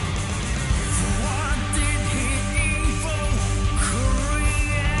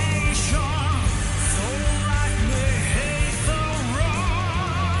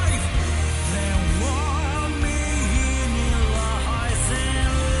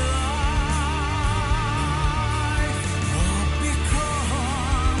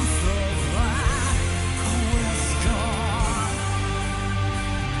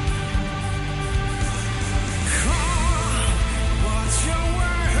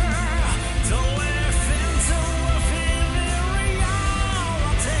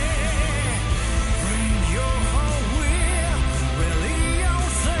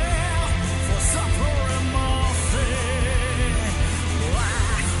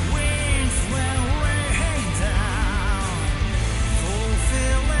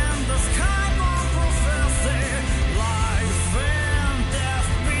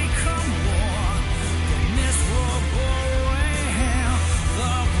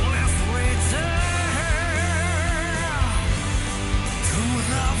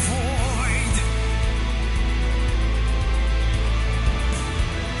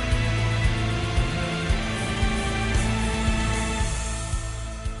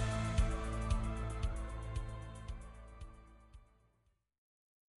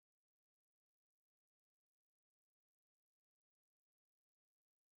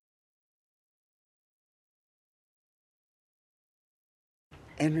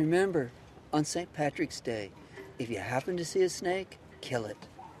And remember, on St. Patrick's Day, if you happen to see a snake, kill it.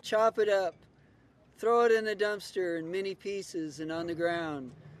 Chop it up. Throw it in the dumpster in many pieces and on the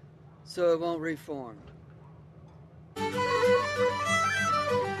ground so it won't reform.